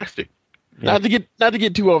plastic. Yeah. Not to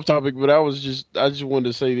get too off topic, but I just wanted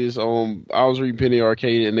to say this. I was reading Penny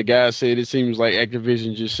Arcade, and the guy said it seems like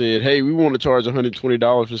Activision just said, "Hey, we want to charge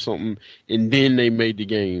 $120 for something," and then they made the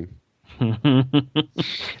game.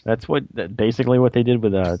 That's basically what they did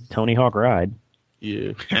with Tony Hawk Ride.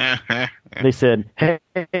 Yeah. They said, "Hey,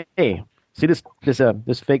 see this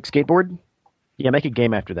fake skateboard? Yeah, make a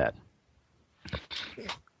game after that."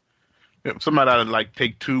 Yeah, somebody ought to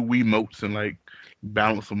take two Wiimotes and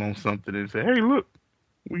balance them on something and say, "Hey, look,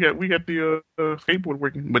 we got the skateboard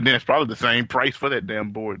working." But then it's probably the same price for that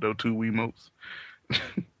damn board, though. Two Wiimotes.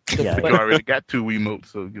 Yeah, you already got two Wiimotes,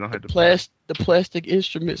 so you don't have to. The plastic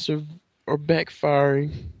instruments are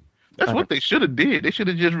backfiring. That's what they should have did. They should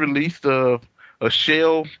have just released a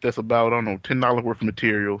shell that's about, I don't know, $10 worth of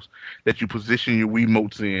materials that you position your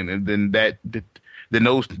Wiimotes in, and then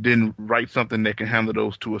write something that can handle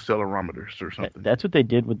those two accelerometers or something. That's what they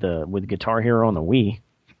did with Guitar Hero on the Wii.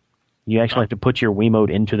 You actually have to put your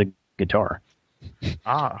Wiimote into the guitar.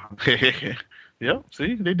 Ah. Yep.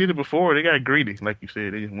 See, they did it before. They got greedy, like you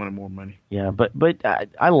said. They just wanted more money. Yeah, but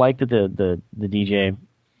I like that the DJ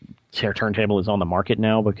turntable is on the market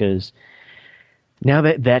now, because now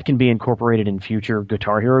that can be incorporated in future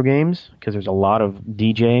Guitar Hero games, because there's a lot of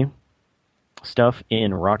DJ stuff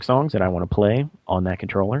in rock songs that I want to play on that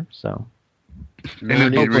controller. So, And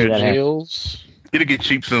it'll It'll get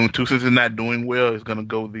cheap soon too. Since it's not doing well, it's gonna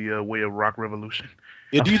go the way of Rock Revolution.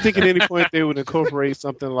 Yeah, do you think at any point they would incorporate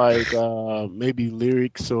something like maybe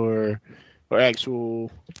lyrics or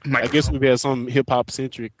actual? I guess maybe have some hip hop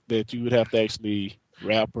centric that you would have to actually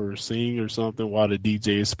rap or sing or something while the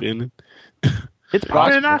DJ is spinning. It's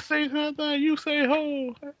possible. When I say something, you say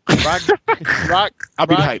ho. I'll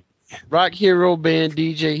be hype. Rock Hero Band,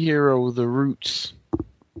 DJ Hero, The Roots.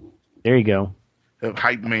 There you go.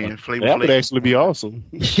 Hype man, Flavor That Flav. would actually be awesome.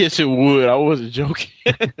 Yes, it would. I wasn't joking.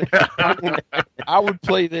 I would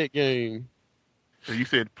play that game. So you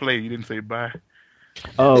said play, you didn't say bye.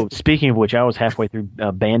 Oh, speaking of which, I was halfway through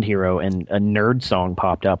Band Hero and a nerd song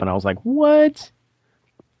popped up, and I was like, "What?"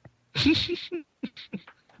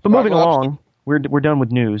 But moving along, we're done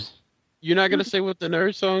with news. You're not gonna say what the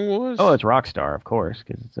nerd song was? Oh, it's Rockstar, of course,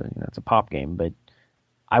 because it's a pop game. But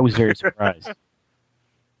I was very surprised.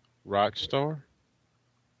 Rockstar.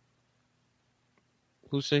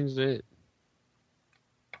 Who sings that?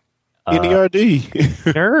 NERD.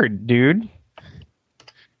 Nerd, dude.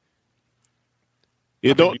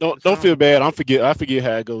 Yeah, don't feel bad. I forget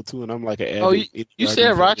how I go too, and I'm like an. Oh, you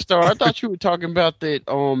said Rockstar. I thought you were talking about that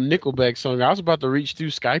Nickelback song. I was about to reach through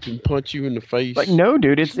Skype and punch you in the face. Like, no,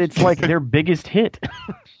 dude, it's like their biggest hit.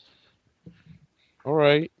 All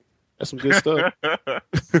right. That's some good stuff.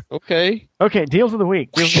 Okay. Okay, deals of the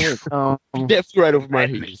week. That flew right over my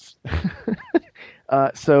head.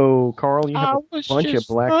 So, Carl, you have a bunch of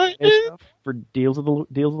Black stuff for deals of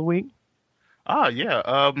the week. Ah,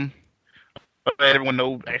 yeah. Let everyone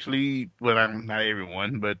know. Actually, well, not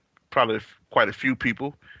everyone, but probably quite a few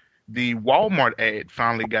people. The Wal-Mart ad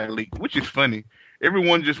finally got leaked, which is funny.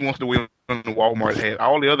 Everyone just wants to wait on the Wal-Mart ad.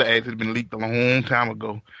 All the other ads had been leaked a long time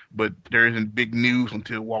ago, but there isn't big news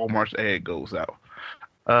until Walmart's ad goes out.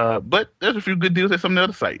 But there's a few good deals at some of the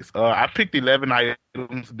other sites. I picked 11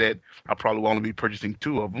 items that I probably will only be purchasing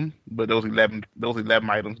 2 of them, but those 11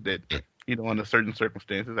 items that, under certain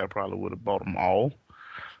circumstances, I probably would have bought them all.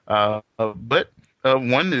 But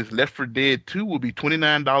one is Left 4 Dead 2 will be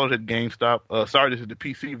 $29 at GameStop. Sorry, this is the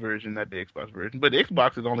PC version, not the Xbox version. But the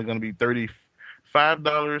Xbox is only going to be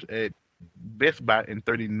 $35 at Best Buy and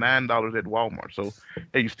 $39 at Walmart. So,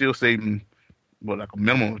 hey, you're still saving, like a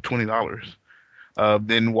minimum of $20.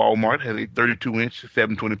 Then Walmart has a 32-inch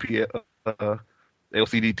 720p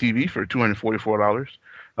LCD TV for $244.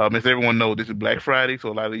 As everyone knows, this is Black Friday, so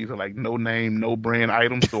a lot of these are like no name, no brand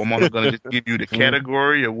items. So I'm only going to just give you the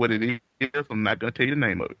category of what it is. I'm not going to tell you the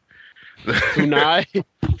name of it. Funai.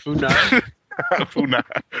 Funai.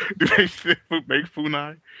 Do they make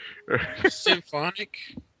Funai? Symphonic.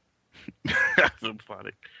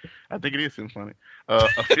 Symphonic. I think it is symphonic.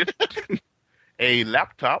 A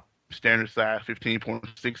laptop, standard size,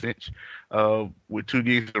 15.6 inch, with 2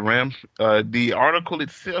 gigs of RAM. The article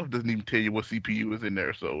itself doesn't even tell you what CPU is in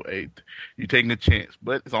there, so hey, you're taking a chance.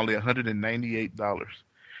 But it's only $198.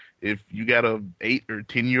 If you got a 8 or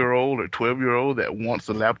 10-year-old or 12-year-old that wants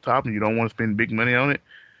a laptop and you don't want to spend big money on it,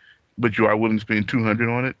 but you are willing to spend $200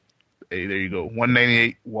 on it, hey, there you go.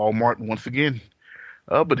 $198 Walmart once again.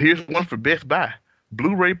 But here's one for Best Buy.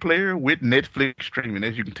 Blu-ray player with Netflix streaming.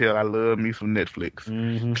 As you can tell, I love me some Netflix.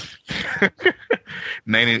 Mm-hmm.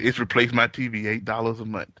 It's replaced my TV, $8 a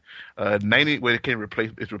month. It can't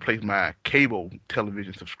replace. It's replaced my cable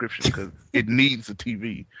television subscription because it needs a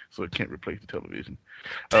TV, so it can't replace the television.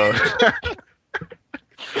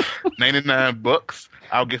 $99.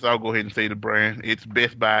 I guess I'll go ahead and say the brand. It's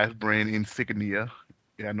Best Buy's brand Insignia.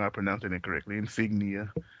 Yeah, I know I pronounced it incorrectly.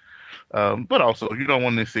 Insignia. But also, if you don't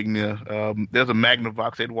want an Insignia, there's a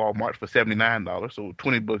Magnavox at Walmart for $79, so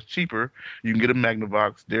 $20 cheaper. You can get a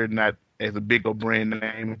Magnavox. They're not as a big a brand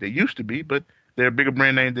name as they used to be, but they're a bigger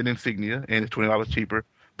brand name than Insignia, and it's $20 cheaper.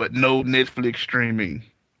 But no Netflix streaming.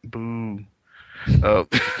 Boo.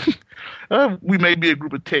 We may be a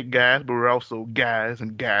group of tech guys, but we're also guys,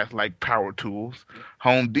 and guys like power tools.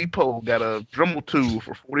 Home Depot got a Dremel tool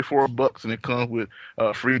for $44, and it comes with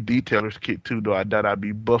a free detailer's kit too. Though I doubt I'd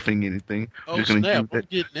be buffing anything. Oh snap! I'm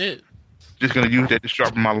getting it. Just gonna use that to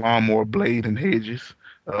sharpen my lawnmower blade and hedges.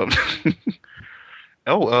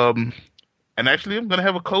 And actually, I'm gonna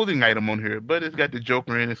have a clothing item on here, but it's got the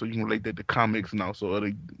Joker in it, so you can relate that to comics and also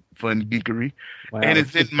other fun geekery. Wow, And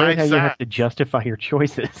it's in funny my how you size. have to justify your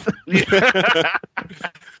choices.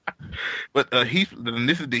 But Heath, and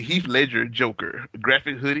this is the Heath Ledger Joker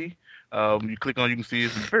graphic hoodie. You click on, you can see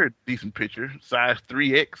it's a very decent picture. Size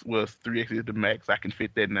 3X. Well, 3X is the max. I can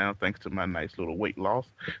fit that now thanks to my nice little weight loss.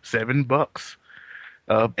 $7.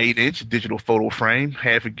 8-inch digital photo frame,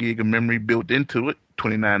 half a gig of memory built into it.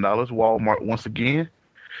 $29. Walmart once again.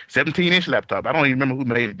 17-inch laptop. I don't even remember who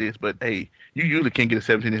made this, but hey, you usually can't get a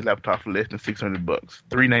 17-inch laptop for less than $600.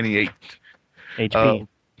 $398. HP.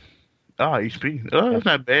 HP. It's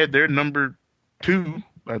not bad. They're number 2,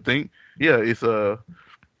 I think. Yeah, it's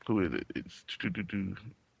who is it? It's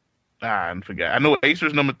I forgot. I know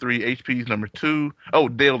Acer's number 3, HP's number 2. Oh,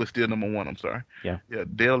 Dell is still number 1. I'm sorry. Yeah,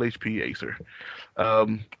 Dell, HP, Acer.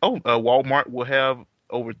 Walmart will have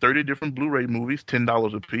over 30 different Blu-ray movies,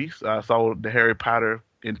 $10 a piece. I saw the Harry Potter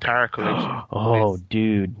entire collection. Oh,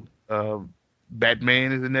 dude.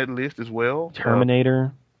 Batman is in that list as well.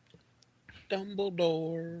 Terminator.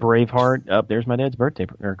 Dumbledore. Braveheart. There's my dad's birthday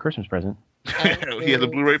or Christmas present. He has a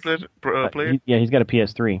Blu-ray player? He's got a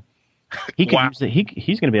PS3. He could use it.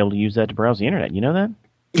 He's going to be able to use that to browse the internet. You know that?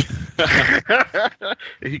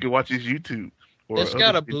 He could watch his YouTube. It's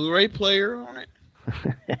got a Blu-ray player on it.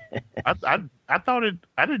 I thought it.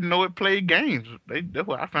 I didn't know it played games. That's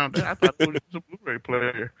what I found out. I thought it was a Blu-ray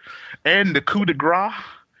player. And the coup de grace,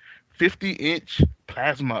 50-inch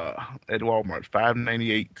plasma at Walmart,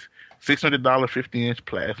 $598. $600 50-inch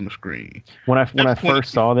plasma screen. When I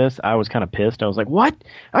first saw this, I was kind of pissed. I was like, "What?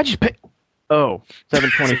 I just paid." Oh,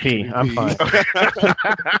 720p. I'm fine.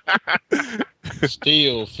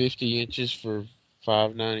 Still 50 inches for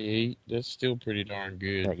 $598. That's still pretty darn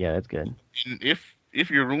good. Yeah, that's good. And if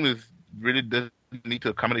your room doesn't need to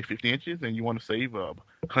accommodate 50 inches and you want to save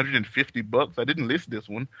 $150, I didn't list this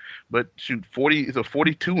one, but shoot, it's a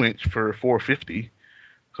 42-inch for $450.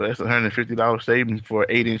 So that's $150 saving for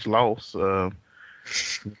an 8-inch loss.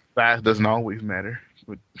 Size doesn't always matter.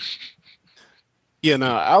 But Yeah,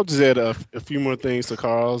 now I'll just add a few more things to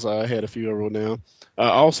Carl's. I had a few I wrote down.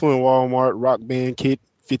 Also in Walmart, Rock Band kit,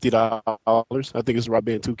 $50. I think it's a Rock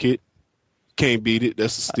Band 2 kit. Can't beat it.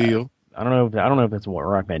 That's a steal. I don't know if that's a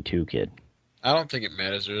Rock Band 2 kid. I don't think it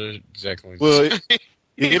matters exactly. Well, it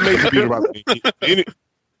may just be the Rock Band kit.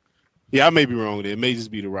 Yeah, I may be wrong there. It may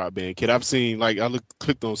just be the Rock Band kit. I've seen,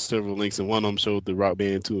 clicked on several links, and one of them showed the Rock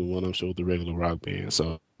Band 2, and one of them showed the regular Rock Band.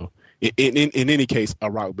 So, in any case,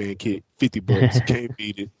 a Rock Band kit, $50. Can't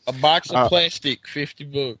beat it. A box of plastic,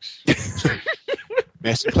 $50.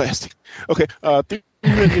 Massive plastic. Okay,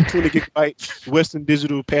 320 gigabyte Western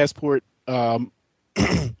Digital Passport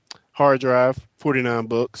hard drive,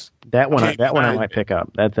 $49. That one I might pick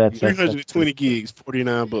up. That's 320 gigs,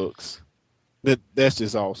 $49. That's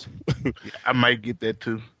just awesome. I might get that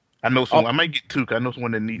too. I know someone. I might get 2. 'Cause I know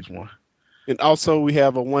someone that needs one. And also, we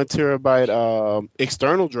have a 1 terabyte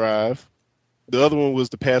external drive. The other one was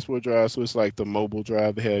the passport drive, so it's like the mobile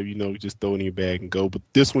drive they have, you just throw it in your bag and go. But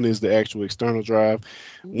this one is the actual external drive.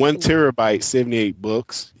 1 terabyte,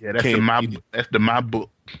 $78. Yeah, that's the my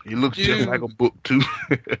book. It looks just like a book too.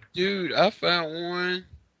 Dude, I found one.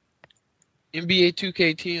 NBA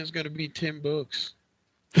 2K10 is gonna be $10.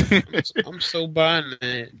 I'm so buying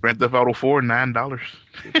that. Grand Theft Auto 4, $9.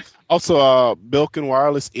 Also, Belkin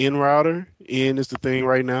Wireless N router. N is the thing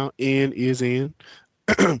right now. N is in.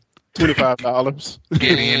 $25.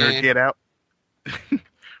 Get in or get out.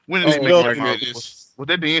 When did they make that model? Was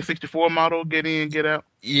that the N64 model? Get in, get out.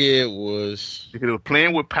 Yeah, it was. Because it was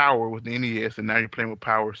playing with power with the NES, and now you're playing with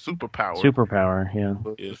power, superpower. Superpower,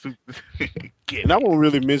 yeah. And I won't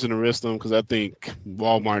really mention the rest of them because I think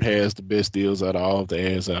Walmart has the best deals out of all of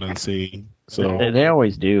the ads I've seen. So they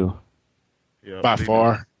always do. Yeah, by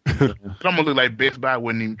far. It almost looked like Best Buy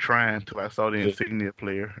wasn't even trying until I saw the Insignia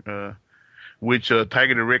player. Which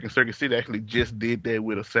Tiger the Wreck and Circuit City actually just did that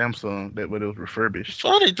with a Samsung that was refurbished.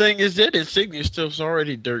 Funny thing is that Insignia stuff's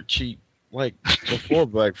already dirt cheap, like before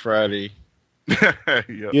Black Friday.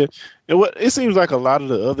 Yeah. And it seems like a lot of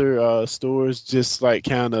the other stores just like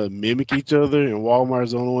kind of mimic each other, and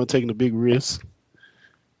Walmart's the only one taking the big risk.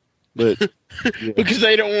 But yeah. Because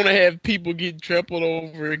they don't want to have people get trampled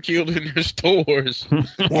over and killed in their stores.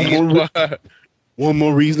 One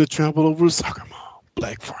more reason to trample over a soccer mom.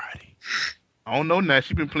 Black Friday. I don't know now.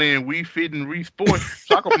 She been playing Wii Fit and Wii Sports.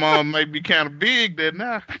 Soccer Mom might be kind of big there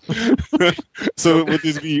now. So would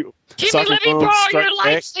this be Jimmy, let me borrow your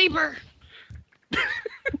lightsaber.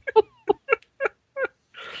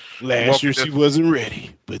 Last year she wasn't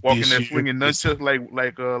ready, but walking this there year, swinging nunchucks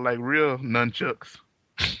like real nunchucks.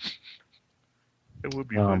 It would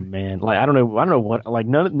be Oh funny. man, like I don't know what, like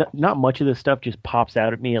not much of this stuff just pops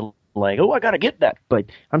out at me like, oh, I gotta get that. But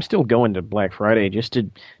I'm still going to Black Friday just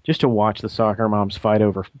to watch the soccer moms fight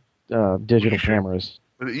over digital cameras.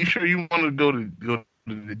 Are you sure you want to go to the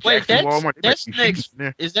Wait, Jackson Walmart? They might that's be shooting next. in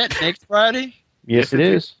there. Is that next Friday? Yes, it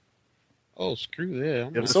is. Oh, screw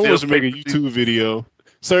that! Yeah, Someone should make a YouTube video.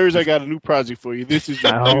 Serge, I got a new project for you. This is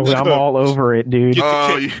your Oh, new I'm all over it, dude. Get the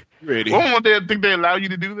Oh, camera ready. well, won't they think they allow you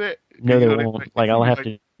to do that? No, they You know, won't. Like I'll have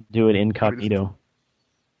to do it incognito.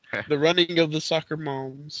 The running of the soccer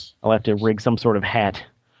moms. I'll have to rig some sort of hat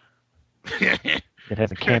that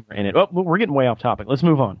has a camera in it. Oh, we're getting way off topic. Let's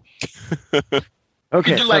move on.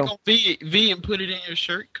 Okay, You do like so on V and put it in your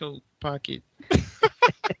shirt coat pocket.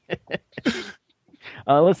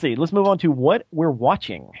 let's see. Let's move on to what we're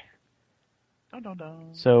watching. Dun, dun, dun.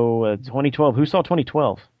 So 2012. Who saw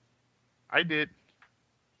 2012? I did.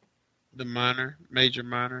 The major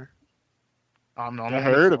minor. I'm not. I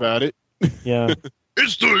heard about it. Yeah.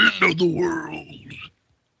 It's the end of the world.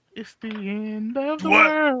 It's the end of the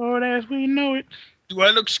world as we know it. Do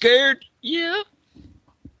I look scared? Yeah.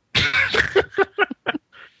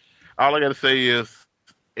 All I gotta say is,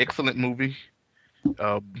 excellent movie.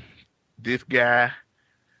 This guy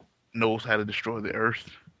knows how to destroy the earth.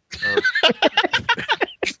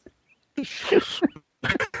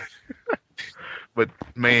 But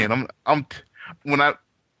man,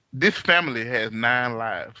 this family has 9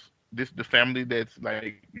 lives. The family that's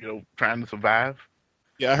like, trying to survive.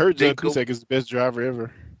 Yeah, I heard They John go- Cusack is the best driver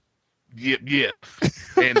ever. Yes.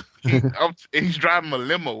 And he's driving a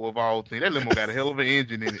limo of all things. That limo got a hell of an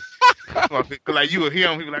engine in it. Like you will hear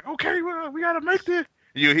him, he be like, "Okay, well, we gotta make this."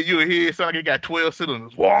 You will hear it sound like it got 12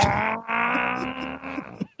 cylinders.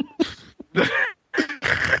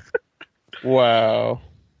 Wow.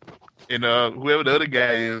 And whoever the other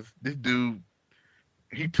guy is, this dude,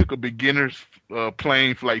 he took a beginner's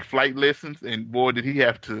plane for like flight lessons, and boy, did he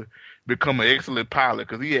have to become an excellent pilot,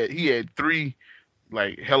 because he had 3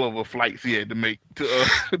 like hell of a flights he had to make to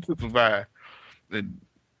to survive. But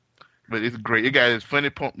it's great. It got its funny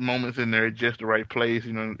moments in there, at just the right place.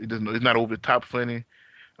 It's not over the top funny.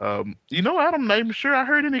 I'm not even sure I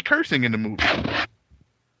heard any cursing in the movie.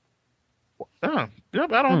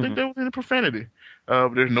 Yep, I don't think there was any profanity.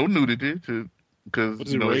 There's no nudity because What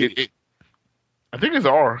is it rated? I think it's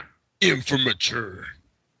R. Immature.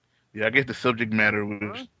 Yeah, I guess the subject matter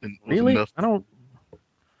was Really? enough. I don't.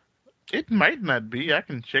 It might not be. I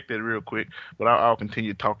can check that real quick, but I'll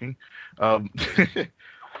continue talking. But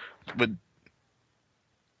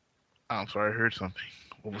I'm sorry, I heard something.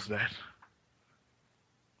 What was that?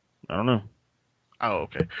 I don't know. Oh,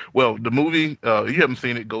 okay. Well, the movie, you haven't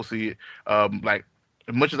seen it, go see it. Like,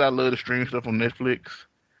 as much as I love to stream stuff on Netflix,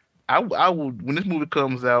 I would, when this movie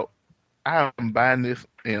comes out, I am buying this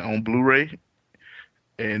on Blu-ray,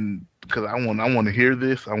 and because I want to hear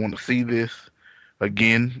this, I want to see this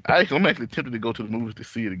again. I'm actually tempted to go to the movies to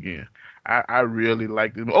see it again. I really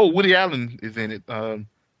like it. Oh, Woody Allen is in it.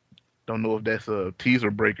 Don't know if that's a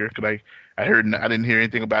teaser breaker, because I didn't hear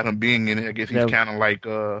anything about him being in it. I guess he's kind of like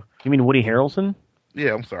You mean Woody Harrelson?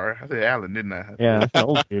 yeah, I'm sorry, I said Allen, didn't I? Yeah, that's an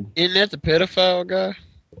old dude. Isn't that the pedophile guy?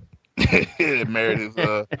 Married his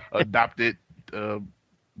adopted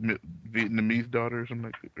Vietnamese daughter or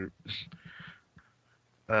something like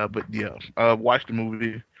that. But yeah, watch the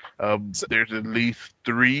movie. There's at least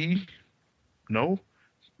 3. No,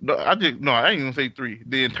 I ain't gonna say 3.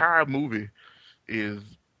 The entire movie is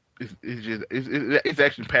it's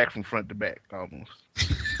action packed from front to back almost.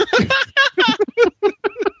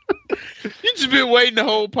 You just been waiting the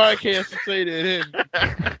whole podcast to say that,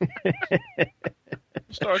 haven't you?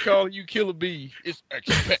 Start calling you Killer Bee. It's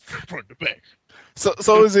action packed from front to back.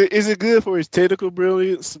 So is it good for its technical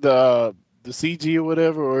brilliance, the CG or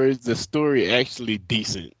whatever, or is the story actually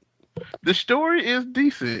decent? The story is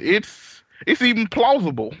decent. It's even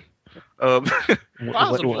plausible.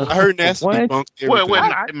 Plausible. I heard NASA What? debunked Well,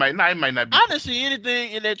 everything. it might not be. I didn't see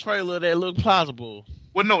anything in that trailer that looked plausible.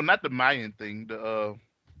 Well, no, not the Mayan thing.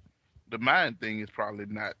 The Mayan thing is probably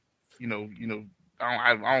not.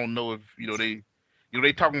 I don't know if they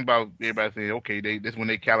talking about everybody saying, okay, that's when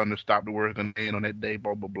their calendar stopped the work and end on that day,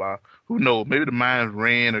 blah blah blah. Who knows? Maybe the Mayans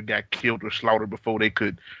ran or got killed or slaughtered before they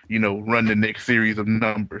could run the next series of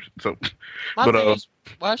numbers. So, My but thing is,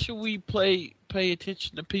 why should we pay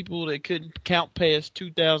attention to people that couldn't count past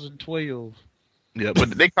 2012? yeah,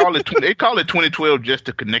 but they call it 2012 just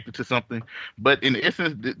to connect it to something. But in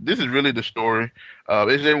essence, this is really the story.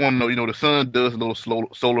 As everyone know, the sun does little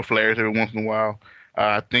solar flares every once in a while.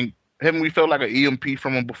 I think haven't we felt like an EMP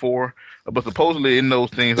from them before? But supposedly in those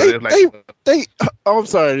things, They, they're like, they. Oh, I'm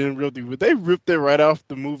sorry to interrupt you, but they ripped it right off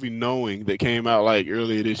the movie Knowing that came out like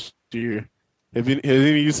earlier this year. Has any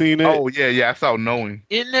of you seen that? oh yeah, I saw Knowing.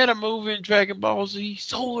 Isn't that a movie in Dragon Ball Z?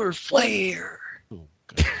 Solar Flare. Oh,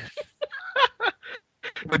 God.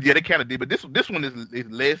 But yeah, they kind of did. But this one is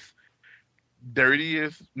less dirty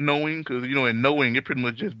as Knowing, because in Knowing it pretty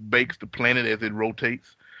much just bakes the planet as it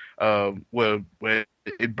rotates. Well,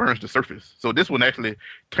 it burns the surface. So this one actually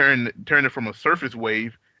turned it from a surface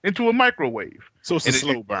wave into a microwave. So it's a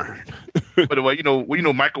slow burn. But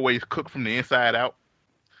microwaves cook from the inside out.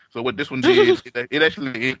 So what this one did, it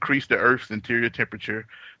actually increased the Earth's interior temperature,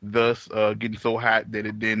 thus getting so hot that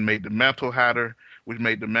it then made the mantle hotter, which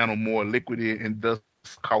made the mantle more liquidy, and thus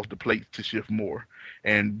caused the plates to shift more.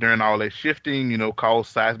 And during all that shifting,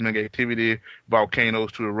 caused seismic activity,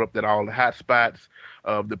 volcanoes to erupt at all the hot spots.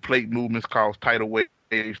 The plate movements caused tidal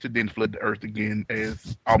waves to then flood the Earth again,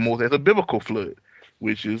 almost as a biblical flood,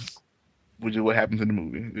 which is what happens in the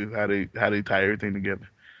movie. Is how they tie everything together.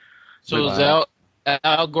 So is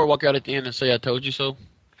Al Gore walk out at the end and say, "I told you so"?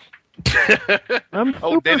 I'm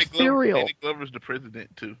super serial. Danny Glover's the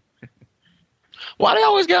president too. Why they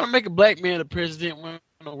always gotta make a black man the president when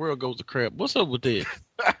the world goes to crap? What's up with this?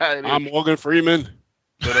 I'm Morgan Freeman.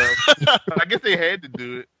 But I guess they had to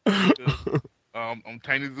do it. Because,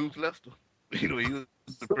 Tiny Zeus Lester, he was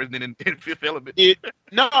the president in Fifth Element.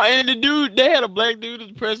 And the dude, they had a black dude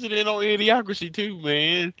as president on Idiocracy too,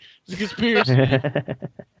 man. It's a conspiracy.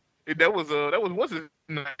 That was what's his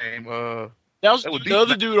name? That was the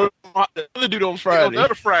other dude on Friday. Yeah, the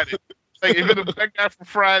other Friday. Like if the black guy from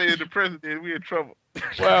Friday is the president, we in trouble.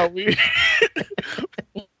 Wow,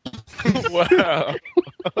 wow.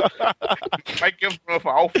 Mike Kemp run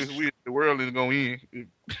for office, the world is going in.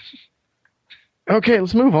 Okay,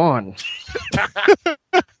 let's move on.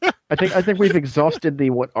 I think we've exhausted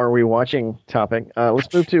the "what are we watching" topic.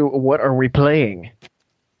 Let's move to "what are we playing."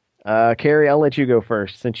 Carrie, I'll let you go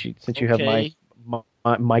first since you have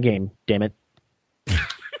my game. Damn it.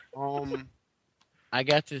 I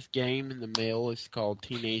got this game in the mail. It's called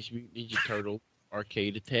Teenage Mutant Ninja Turtle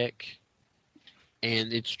Arcade Attack,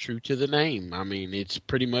 and it's true to the name. I mean, it's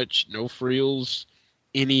pretty much no frills,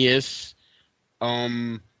 NES,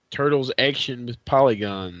 Turtles action with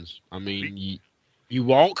polygons. I mean, you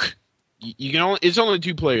walk. You can only, it's only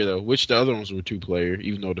 2-player though, which the other ones were 2-player,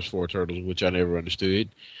 even though there's 4 turtles, which I never understood.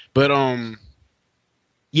 But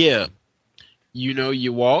yeah.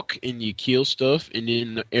 You walk and you kill stuff, and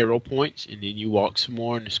then the arrow points, and then you walk some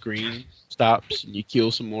more, and the screen stops, and you kill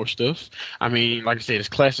some more stuff. I mean, like I said, it's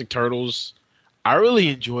classic Turtles. I really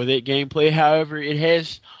enjoy that gameplay. However, it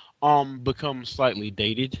has become slightly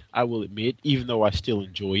dated, I will admit, even though I still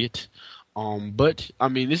enjoy it. But I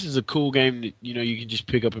mean, this is a cool game that you can just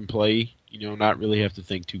pick up and play. Not really have to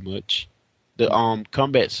think too much. The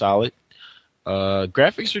combat's solid.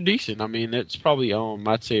 Graphics are decent. I mean, that's probably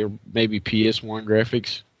I'd say maybe PS1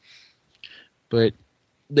 graphics. But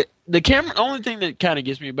the camera, only thing that kind of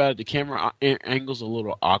gets me about it, the camera angle's a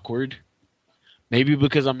little awkward. Maybe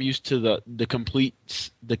because I'm used to the completely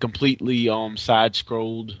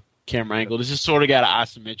side-scrolled camera angle. This has sort of got an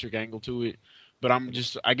isometric angle to it. But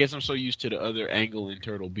I guess I'm so used to the other angle in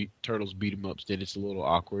Turtles beat 'em ups that it's a little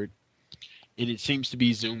awkward. And it seems to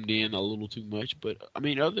be zoomed in a little too much. But, I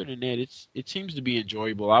mean, other than that, it seems to be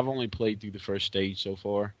enjoyable. I've only played through the first stage so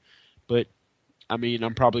far. But, I mean,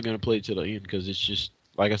 I'm probably going to play it to the end because it's just,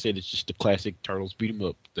 like I said, it's just the classic Turtles beat 'em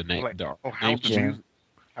up.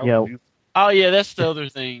 Oh, yeah, that's the other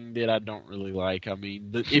thing that I don't really like. I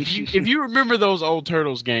mean, if you remember those old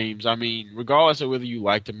Turtles games, I mean, regardless of whether you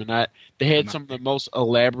liked them or not, they had some of the most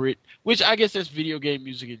elaborate, which I guess that's video game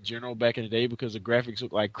music in general back in the day because the graphics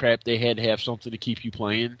looked like crap. They had to have something to keep you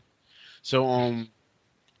playing. So,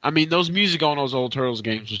 I mean, those music on those old Turtles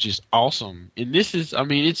games was just awesome. And this is, I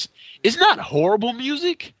mean, it's not horrible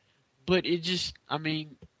music, but it just, I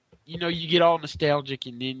mean, you get all nostalgic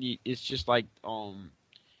and then it's just like,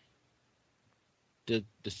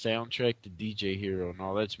 the soundtrack, the DJ Hero, and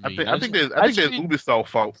all that's me. I think there's Ubisoft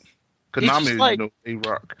fault. Konami, like,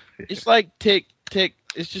 A-Rock. It's like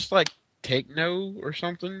it's just like techno or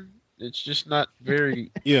something. It's just not very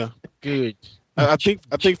good. I think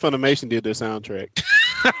Funimation did their soundtrack.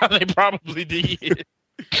 They probably did.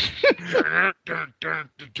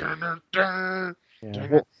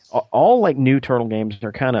 Well, all like new Turtle games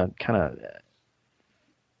are kind of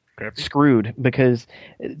screwed because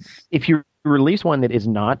if you release one that is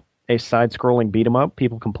not a side-scrolling beat-em-up,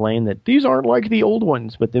 people complain that these aren't like the old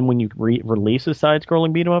ones. But then when you release a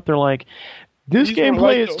side-scrolling beat-em-up, they're like, this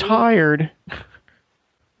gameplay is tired.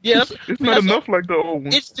 Yeah, It's not enough like the old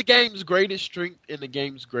one. It's the game's greatest strength and the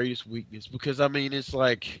game's greatest weakness because I mean it's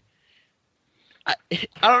like I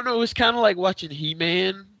don't know. It's kind of like watching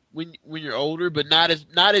He-Man when you're older, but not as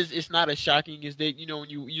it's not as shocking as that. You know, when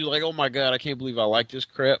you're like, oh my god, I can't believe I like this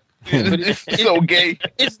crap. But It's so gay.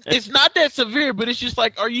 It's not that severe, but it's just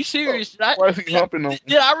like, are you serious? Why is he hopping on?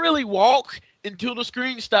 Did I really walk until the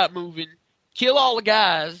screen stopped moving, kill all the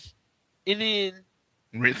guys, and then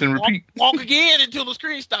Rinse and repeat. walk again until the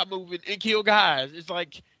screen stopped moving and kill guys? It's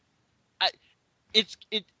like, it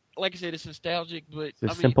like I said, it's nostalgic, but It's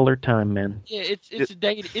a simpler time, man. Yeah, it's a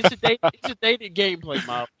dated dated gameplay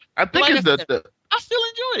model. I think Like it's I said, the I still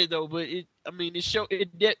enjoyed it though, but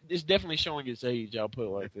it's definitely showing its age. I'll put it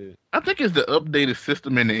like that. I think it's the updated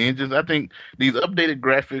system and the engines. I think these updated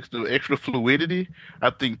graphics, the extra fluidity, I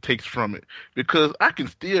think takes from it because I can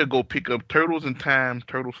still go pick up Turtles in Time,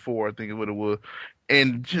 Turtles 4, I think is what it was,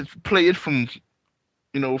 and just play it from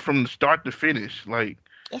the start to finish. Like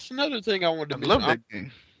That's another thing I wanted to I mention. love that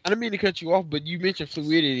game. I didn't mean to cut you off, but you mentioned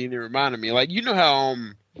fluidity and it reminded me. Like, you know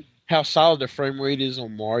how solid the frame rate is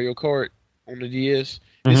on Mario Kart on the DS?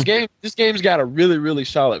 Mhm. This game's got a really, really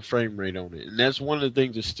solid frame rate on it. And that's one of the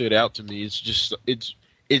things that stood out to me.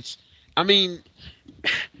 I mean,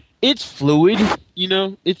 it's fluid, you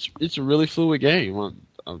know? It's a really fluid game.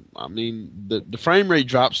 I mean, the frame rate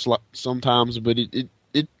drops sometimes, but it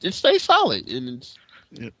stays solid and it's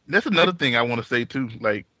Yeah. That's another thing I want to say too.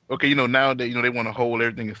 Like, okay, now that they want to hold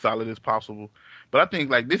everything as solid as possible, but I think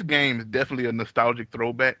like this game is definitely a nostalgic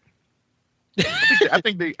throwback. I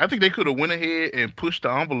think they could have went ahead and pushed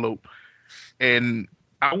the envelope, and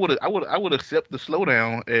I would accept the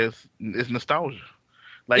slowdown as nostalgia.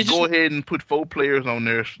 Like, go ahead and put 4 players on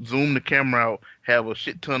there, zoom the camera out, have a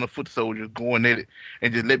shit ton of foot soldiers going at it,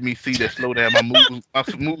 and just let me see that slowdown. My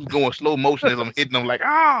moves going slow motion as I'm hitting them. Like,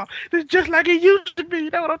 this is just like it used to be.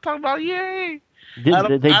 You know what I'm talking about? Yay!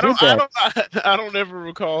 I don't ever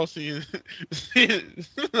recall seeing.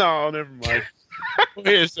 No, never mind. Go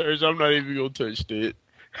ahead, Serge. I'm not even gonna touch that.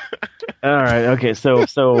 All right. Okay. So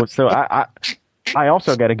I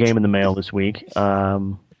also got a game in the mail this week.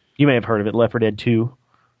 You may have heard of it, Left 4 Dead 2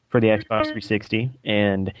 for the Xbox 360.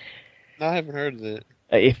 And I haven't heard of it.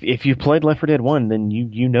 if you played Left 4 Dead 1, then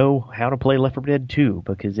you know how to play Left 4 Dead 2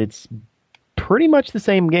 because it's pretty much the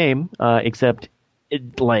same game, except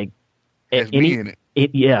it like Has me in it.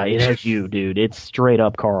 It has you, dude. It's straight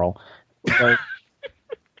up Carl. Like,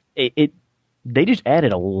 they just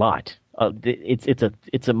added a lot.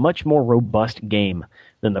 It's a much more robust game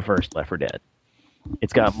than the first Left 4 Dead.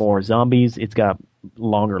 It's got more zombies. It's got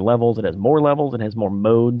longer levels. It has more levels. It has more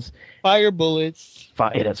modes. Fire bullets.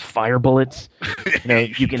 It has fire bullets.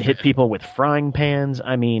 You can hit people with frying pans.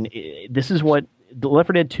 I mean, this is what Left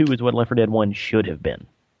 4 Dead 2 is what Left 4 Dead 1 should have been.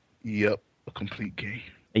 Yep, a complete game.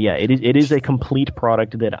 Yeah, it is a complete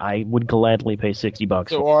product that I would gladly pay $60 for.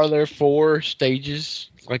 So are there 4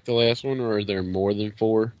 stages like the last one, or are there more than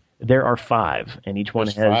 4? There are 5, and each one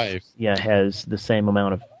has the same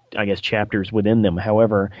amount of, I guess, chapters within them.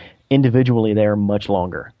 However, individually they're much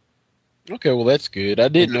longer. Okay, well that's good. I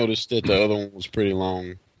did notice that the other one was pretty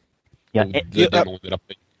long. Yeah, The demo that I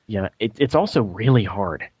played. yeah. It's also really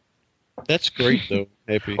hard. That's great though.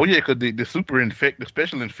 Happy. Oh yeah, because the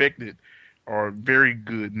special infected are very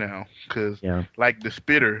good now. Because like the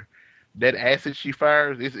spitter, that acid she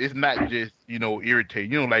fires, it's not just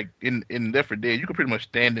irritating. Like in Left 4 Dead, you can pretty much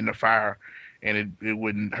stand in the fire and it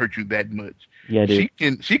wouldn't hurt you that much. Yeah,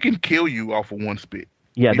 dude. She can kill you off of one spit.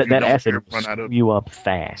 Yeah, that acid will screw you up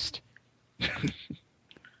fast.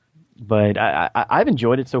 But I've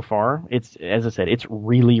enjoyed it so far. It's, as I said, it's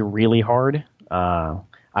really, really hard.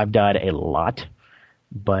 I've died a lot,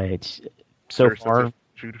 but so far,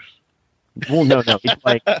 shooters. Well, no. It's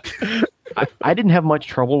like I didn't have much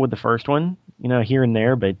trouble with the first one, here and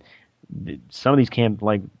there, but some of these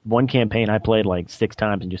one campaign I played like 6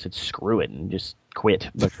 times and just said screw it and just quit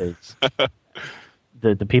because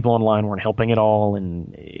the people online weren't helping at all,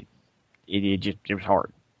 and it was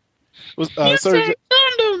hard. Sir,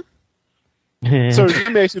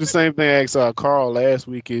 let me ask you the same thing I asked Carl last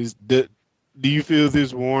week. Do you feel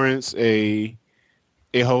this warrants a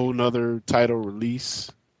whole nother title release?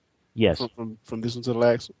 Yes. From this one to the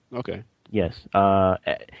last one? Okay. Yes.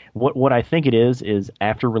 What I think it is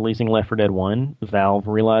after releasing Left 4 Dead 1, Valve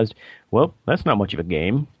realized, well, that's not much of a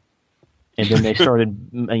game. And then they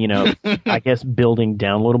started, I guess, building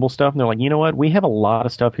downloadable stuff. And they're like, you know what? We have a lot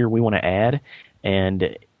of stuff here we want to add,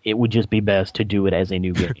 and it would just be best to do it as a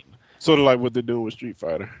new game. Sort of like what they're doing with Street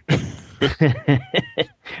Fighter. They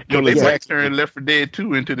might turn Left 4 Dead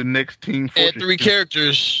 2 into the next Team Fortress. Add 3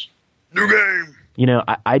 characters. New game.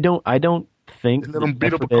 I don't think Let them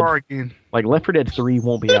beat Left up a 4 Dead, car again. like Left 4 Dead 3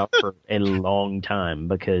 won't be out for a long time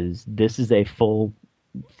because this is a full,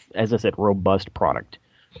 as I said, robust product.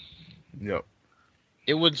 Yep.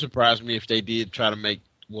 It wouldn't surprise me if they did try to make,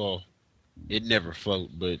 well, it never float,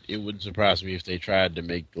 but it wouldn't surprise me if they tried to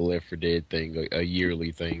make the Left 4 Dead thing a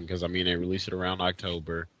yearly thing, because, I mean, they release it around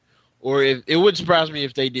October. Or it wouldn't surprise me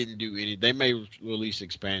if they didn't do any. They may release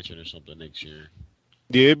expansion or something next year.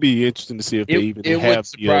 Yeah, it'd be interesting to see if they even have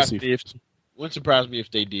DLC. Wouldn't surprise me if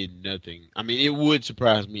they did nothing. I mean, it would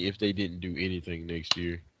surprise me if they didn't do anything next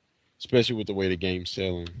year, especially with the way the game's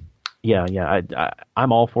selling. Yeah.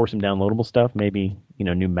 I'm all for some downloadable stuff. Maybe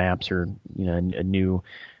new maps or a new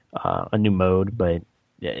mode. But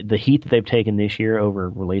the heat that they've taken this year over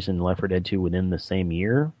releasing Left 4 Dead 2 within the same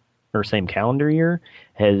year or same calendar year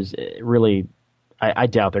has really. I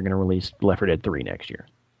doubt they're going to release Left 4 Dead 3 next year.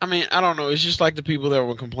 I mean, I don't know. It's just like the people that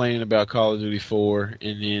were complaining about Call of Duty 4,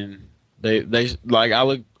 and then they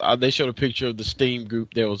showed a picture of the Steam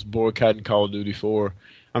group that was boycotting Call of Duty 4.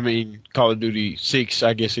 I mean, Call of Duty 6,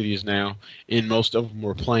 I guess it is now, and most of them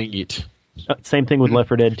were playing it. Same thing with Left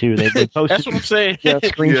 4 Dead 2. They posted, That's what I'm saying. Yeah,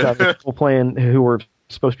 screenshots of people playing who were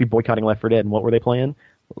supposed to be boycotting Left 4 Dead, and what were they playing?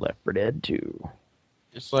 Left 4 Dead 2.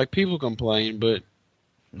 It's like people complain, but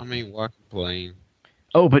I mean, why complain?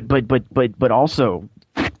 Oh, but also,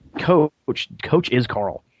 Coach is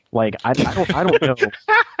Carl. Like I don't know.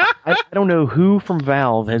 I don't know who from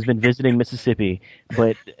Valve has been visiting Mississippi,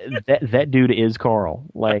 but that dude is Carl.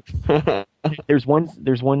 Like there's one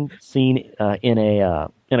scene in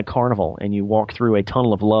a carnival, and you walk through a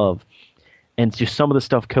tunnel of love, and it's just some of the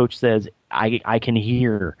stuff Coach says. I can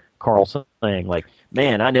hear Carl saying, like,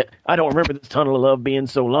 "Man, I don't remember this tunnel of love being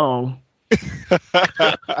so long,"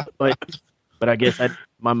 but I guess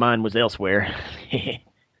my mind was elsewhere.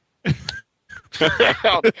 That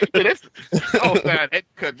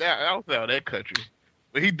country.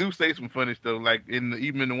 But he do say some funny stuff, like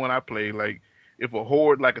even in the one I play, like if a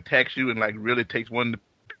horde like attacks you and like really takes one of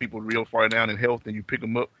the people real far down in health, and you pick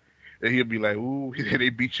them up, and he'll be like, "Ooh," they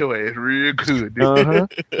beat your ass real good. Uh-huh.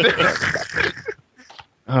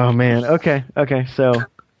 Oh man. Okay. So.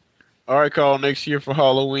 All right, Carl. Next year for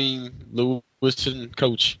Halloween, Lewis and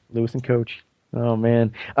Coach. Oh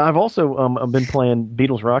man, I've also been playing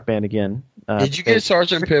Beatles Rock Band again. Did you get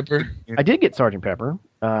Sgt. Pepper? I did get Sgt. Pepper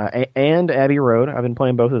and Abbey Road. I've been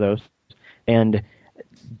playing both of those, and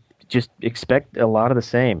just expect a lot of the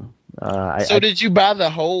same. Did you buy the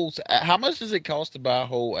whole? How much does it cost to buy a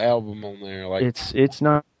whole album on there? Like it's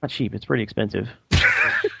not cheap. It's pretty expensive.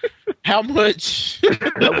 How much?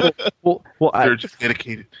 Well, they're just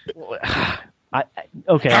dedicated.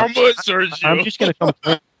 Okay. How much, Sergio? I'm just gonna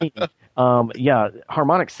complain. Yeah,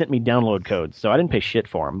 Harmonix sent me download codes, so I didn't pay shit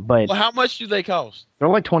for them. But how much do they cost? They're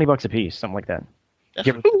like $20 a piece, something like that.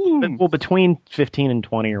 Between 15 and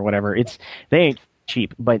 20 or whatever. They ain't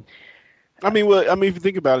cheap, but. I mean, if you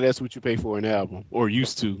think about it, that's what you pay for an album, or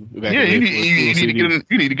used to. Yeah, you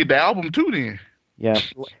need to get the album too, then. Yeah,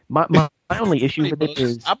 my only issue with it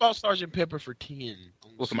is I bought Sgt. Pepper for $10.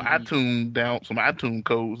 Well, some iTunes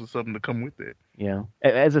codes or something to come with it. Yeah,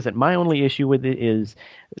 as I said, my only issue with it is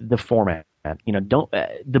the format. The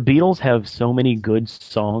Beatles have so many good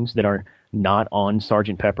songs that are not on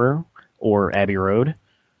Sgt. Pepper or Abbey Road,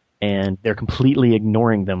 and they're completely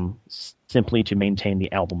ignoring them simply to maintain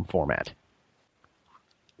the album format.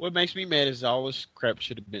 What makes me mad is all this crap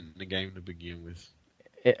should have been in the game to begin with.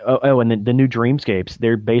 And the new Dreamscapes,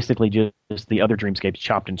 they're basically just the other Dreamscapes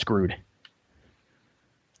chopped and screwed.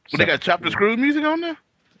 Well, they got chopped and screwed music on there?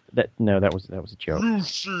 That was a joke.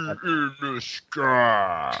 Lucy in the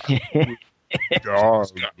sky.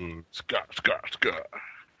 Sky.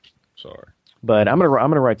 Sorry. But I'm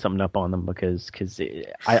gonna write something up on them because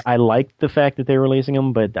I like the fact that they're releasing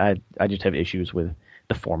them, but I just have issues with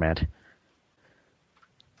the format.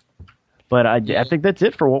 But I think that's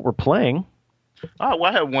it for what we're playing. Oh, well,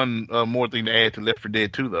 I have one more thing to add to Left 4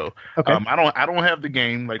 Dead 2, though. Okay. I don't have the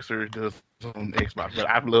game like Serge does on Xbox, but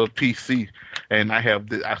I love PC, and I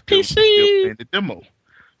still play the demo.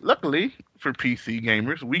 Luckily for PC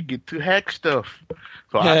gamers, we get to hack stuff.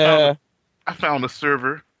 So I found a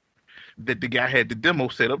server that the guy had the demo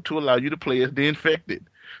set up to allow you to play as the infected.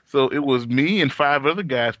 So it was me and 5 other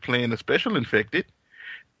guys playing the special infected,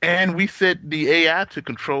 and we set the AI to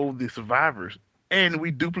control the survivors, and we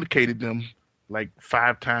duplicated them like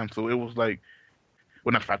 5 times. So it was like,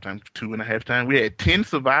 well, not 5 times, 2.5 times. We had 10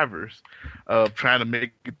 survivors trying to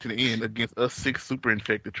make it to the end against us 6 super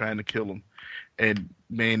infected trying to kill them. And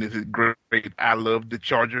man, is it great. I love the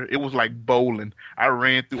charger. It was like bowling. I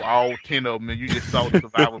ran through all 10 of them, and you just saw the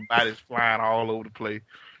survivor bodies flying all over the place.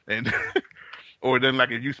 And or then, like,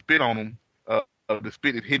 if you spit on them, the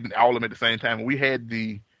spit is hitting all of them at the same time. And we had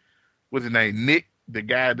what's his name, Nick, the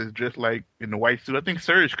guy that's dressed like in the white suit. I think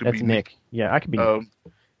Serge could be That's Nick. Yeah, I could be.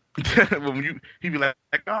 He'd be like,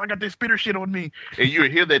 oh, I got this spitter shit on me, and you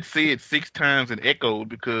would hear that said 6 times and echoed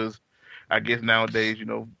because I guess nowadays,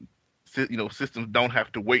 systems don't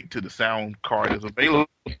have to wait till the sound card is available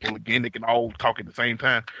again. They can all talk at the same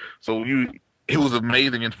time. So it was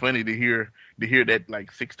amazing and funny to hear that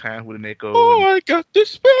like 6 times with an echo. Oh, I got this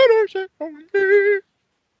spitter shit on me.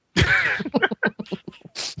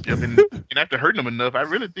 And after hurting them enough, I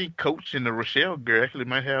really think Coach and the Rochelle girl actually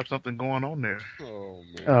might have something going on there. Oh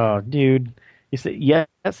man. Oh, dude. You say, yeah,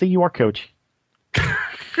 see, you are Coach.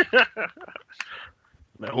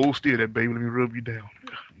 Now, hold still, that baby. Let me rub you down.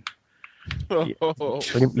 Oh,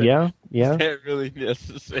 Yeah. Is that really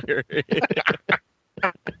necessary?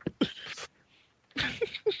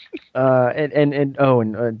 If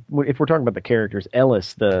we're talking about the characters,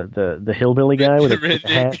 Ellis, the hillbilly guy with the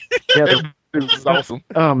hat. Yeah, It's awesome.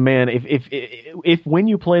 oh man, if when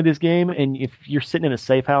you play this game and if you're sitting in a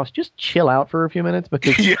safe house, just chill out for a few minutes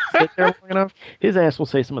because you sit there long enough, his ass will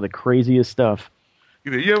say some of the craziest stuff.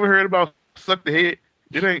 You ever heard about suck the head?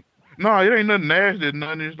 It ain't nothing nasty.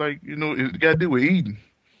 Nothing. It's like it's got to do with eating.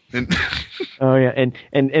 And Oh yeah, and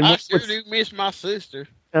I sure do miss my sister.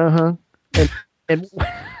 and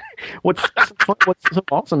what's so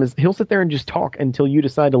awesome is he'll sit there and just talk until you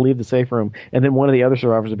decide to leave the safe room, and then one of the other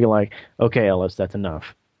survivors will be like, "Okay, Ellis, that's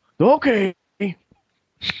enough." Okay.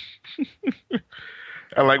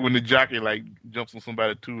 I like when the jockey like jumps on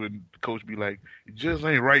somebody too, and the coach be like, "It just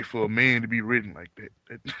ain't right for a man to be ridden like that."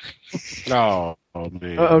 Oh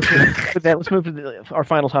man. Okay. With that, let's move to our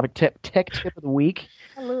final topic: tech tip of the week.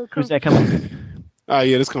 Who's that coming?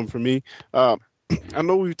 Yeah, this comes from me. I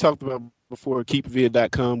know we've talked about before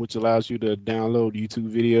keepvid.com, which allows you to download YouTube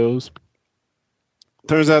videos.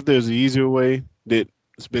 Turns out there's an easier way that's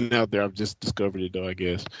been out there. I've just discovered it though, I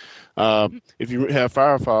guess. If you have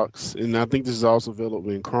Firefox, and I think this is also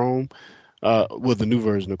available in Chrome, the new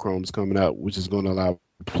version of Chrome is coming out, which is going to allow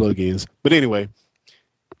plugins. But anyway,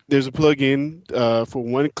 there's a plugin for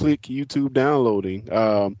one-click YouTube downloading.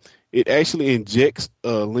 It actually injects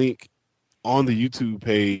a link on the YouTube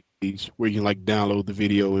page where you can like download the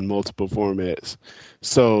video in multiple formats.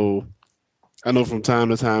 So I know from time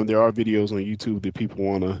to time there are videos on YouTube that people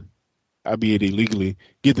want to, albeit illegally,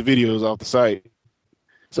 get the videos off the site.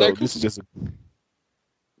 So this is just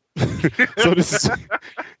so this is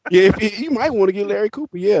you might want to get Larry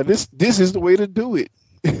Cooper. Yeah, this is the way to do it.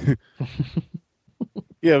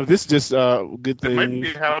 Yeah, but this is just a good thing. That might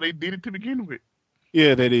be how they did it to begin with.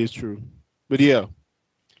 Yeah, that is true. But yeah,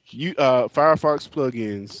 Firefox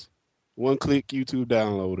plugins, one-click YouTube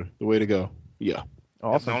downloader, the way to go. Yeah.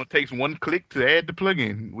 Awesome. It only takes one click to add the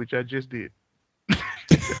plugin, which I just did.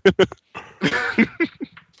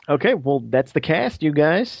 Okay, well, that's the cast, you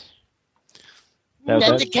guys.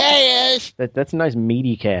 That's the cast. That's a nice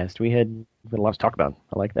meaty cast. We had a lot to talk about.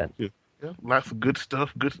 I like that. Yeah, lots of good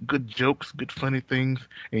stuff, good jokes, good funny things.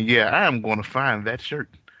 And yeah, I am going to find that shirt.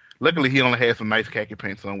 Luckily, he only has some nice khaki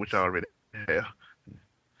pants on, which I already have.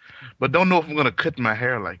 But don't know if I'm going to cut my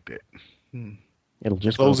hair like that. It'll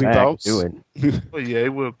just closing go back. thoughts. Do it. Well, yeah,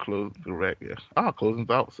 it will close the rack. Yeah. Closing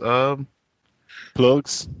thoughts.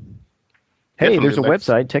 Plugs. Hey, Definitely there's a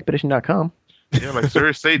website, techpedition.com. Yeah, like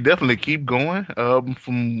Sir say, definitely keep going.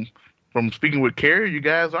 From speaking with Carrie, you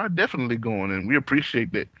guys are definitely going, and we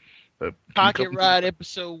appreciate that. Pocket Ride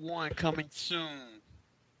episode 1 coming soon.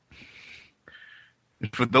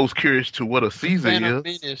 For those curious to what a Caesar Phantom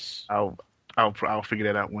is, Menace. I'll figure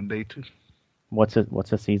that out one day too. What's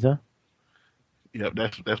a Caesar? Yeah,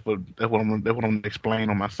 that's what I'm gonna explain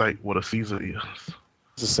on my site what a Caesar is.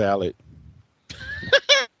 It's a salad.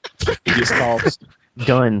 It gets tossed.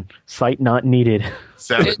 Done. Site not needed.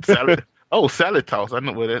 Salad. Oh, salad toss. I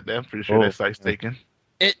know what that. I'm pretty sure that site's taken.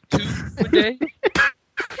 At 2 a day.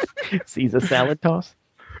 Caesar salad toss.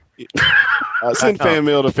 Send fan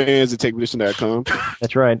mail to fans at techpedition.com.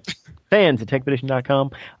 That's right. Fans at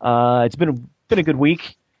techpedition.com. It's been a good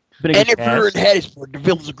week. And if you're in Hattiesburg, the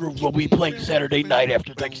Villains of Groove will be playing Saturday night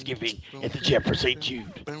after Thanksgiving at the Jeff for St. Jude.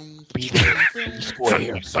 Be there in the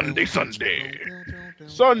square. Sunday.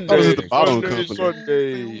 Sunday, the bottle Sunday,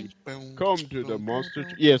 company. Sunday. Come to the Monster.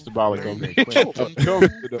 Yes, the bottle company. Come to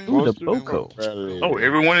the Monster Boco. Rally. Oh,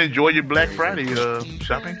 everyone enjoy your Black Friday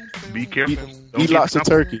shopping. Be careful. Don't Eat get lots of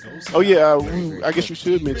something. turkey. Oh yeah, I guess we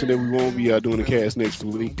should mention that we won't be doing the cast next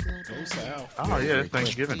week Oh yeah, it's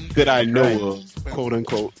Thanksgiving. that I know of, quote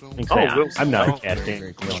unquote. Oh, well, I'm not casting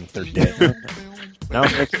on Thursday. Now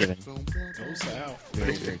it's Thanksgiving. Go south.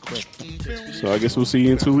 Very, very quick. So I guess we'll see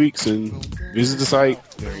you in 2 weeks and visit the site.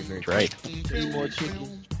 Very, very right. More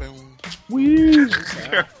chicken. Woo!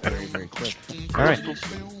 Very, very quick. All right.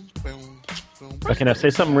 Okay, now say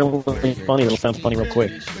something really funny that'll sound funny real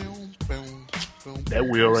quick. That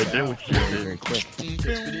wheel right there, what you just Very did. quick.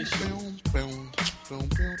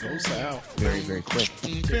 Go south. Very, very quick.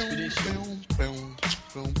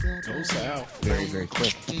 Go south. Very, very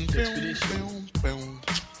quick.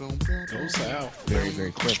 Go south. Very,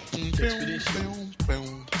 very quick.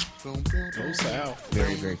 Go south.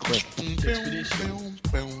 Very, very quick.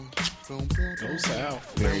 Go south.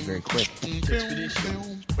 Very, very quick.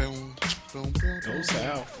 Go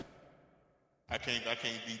south. I can't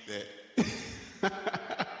beat that.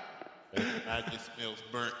 I just smells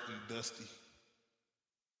burnt and dusty.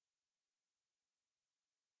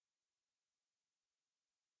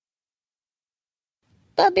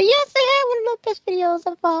 But Beyonce had one of the best videos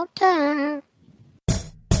of all time.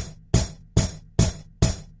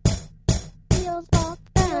 Videos of all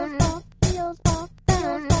time. Videos of all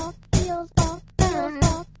time. Videos of all time.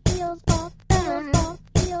 Videos of all time.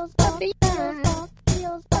 Videos of all time.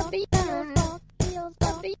 Videos of all time.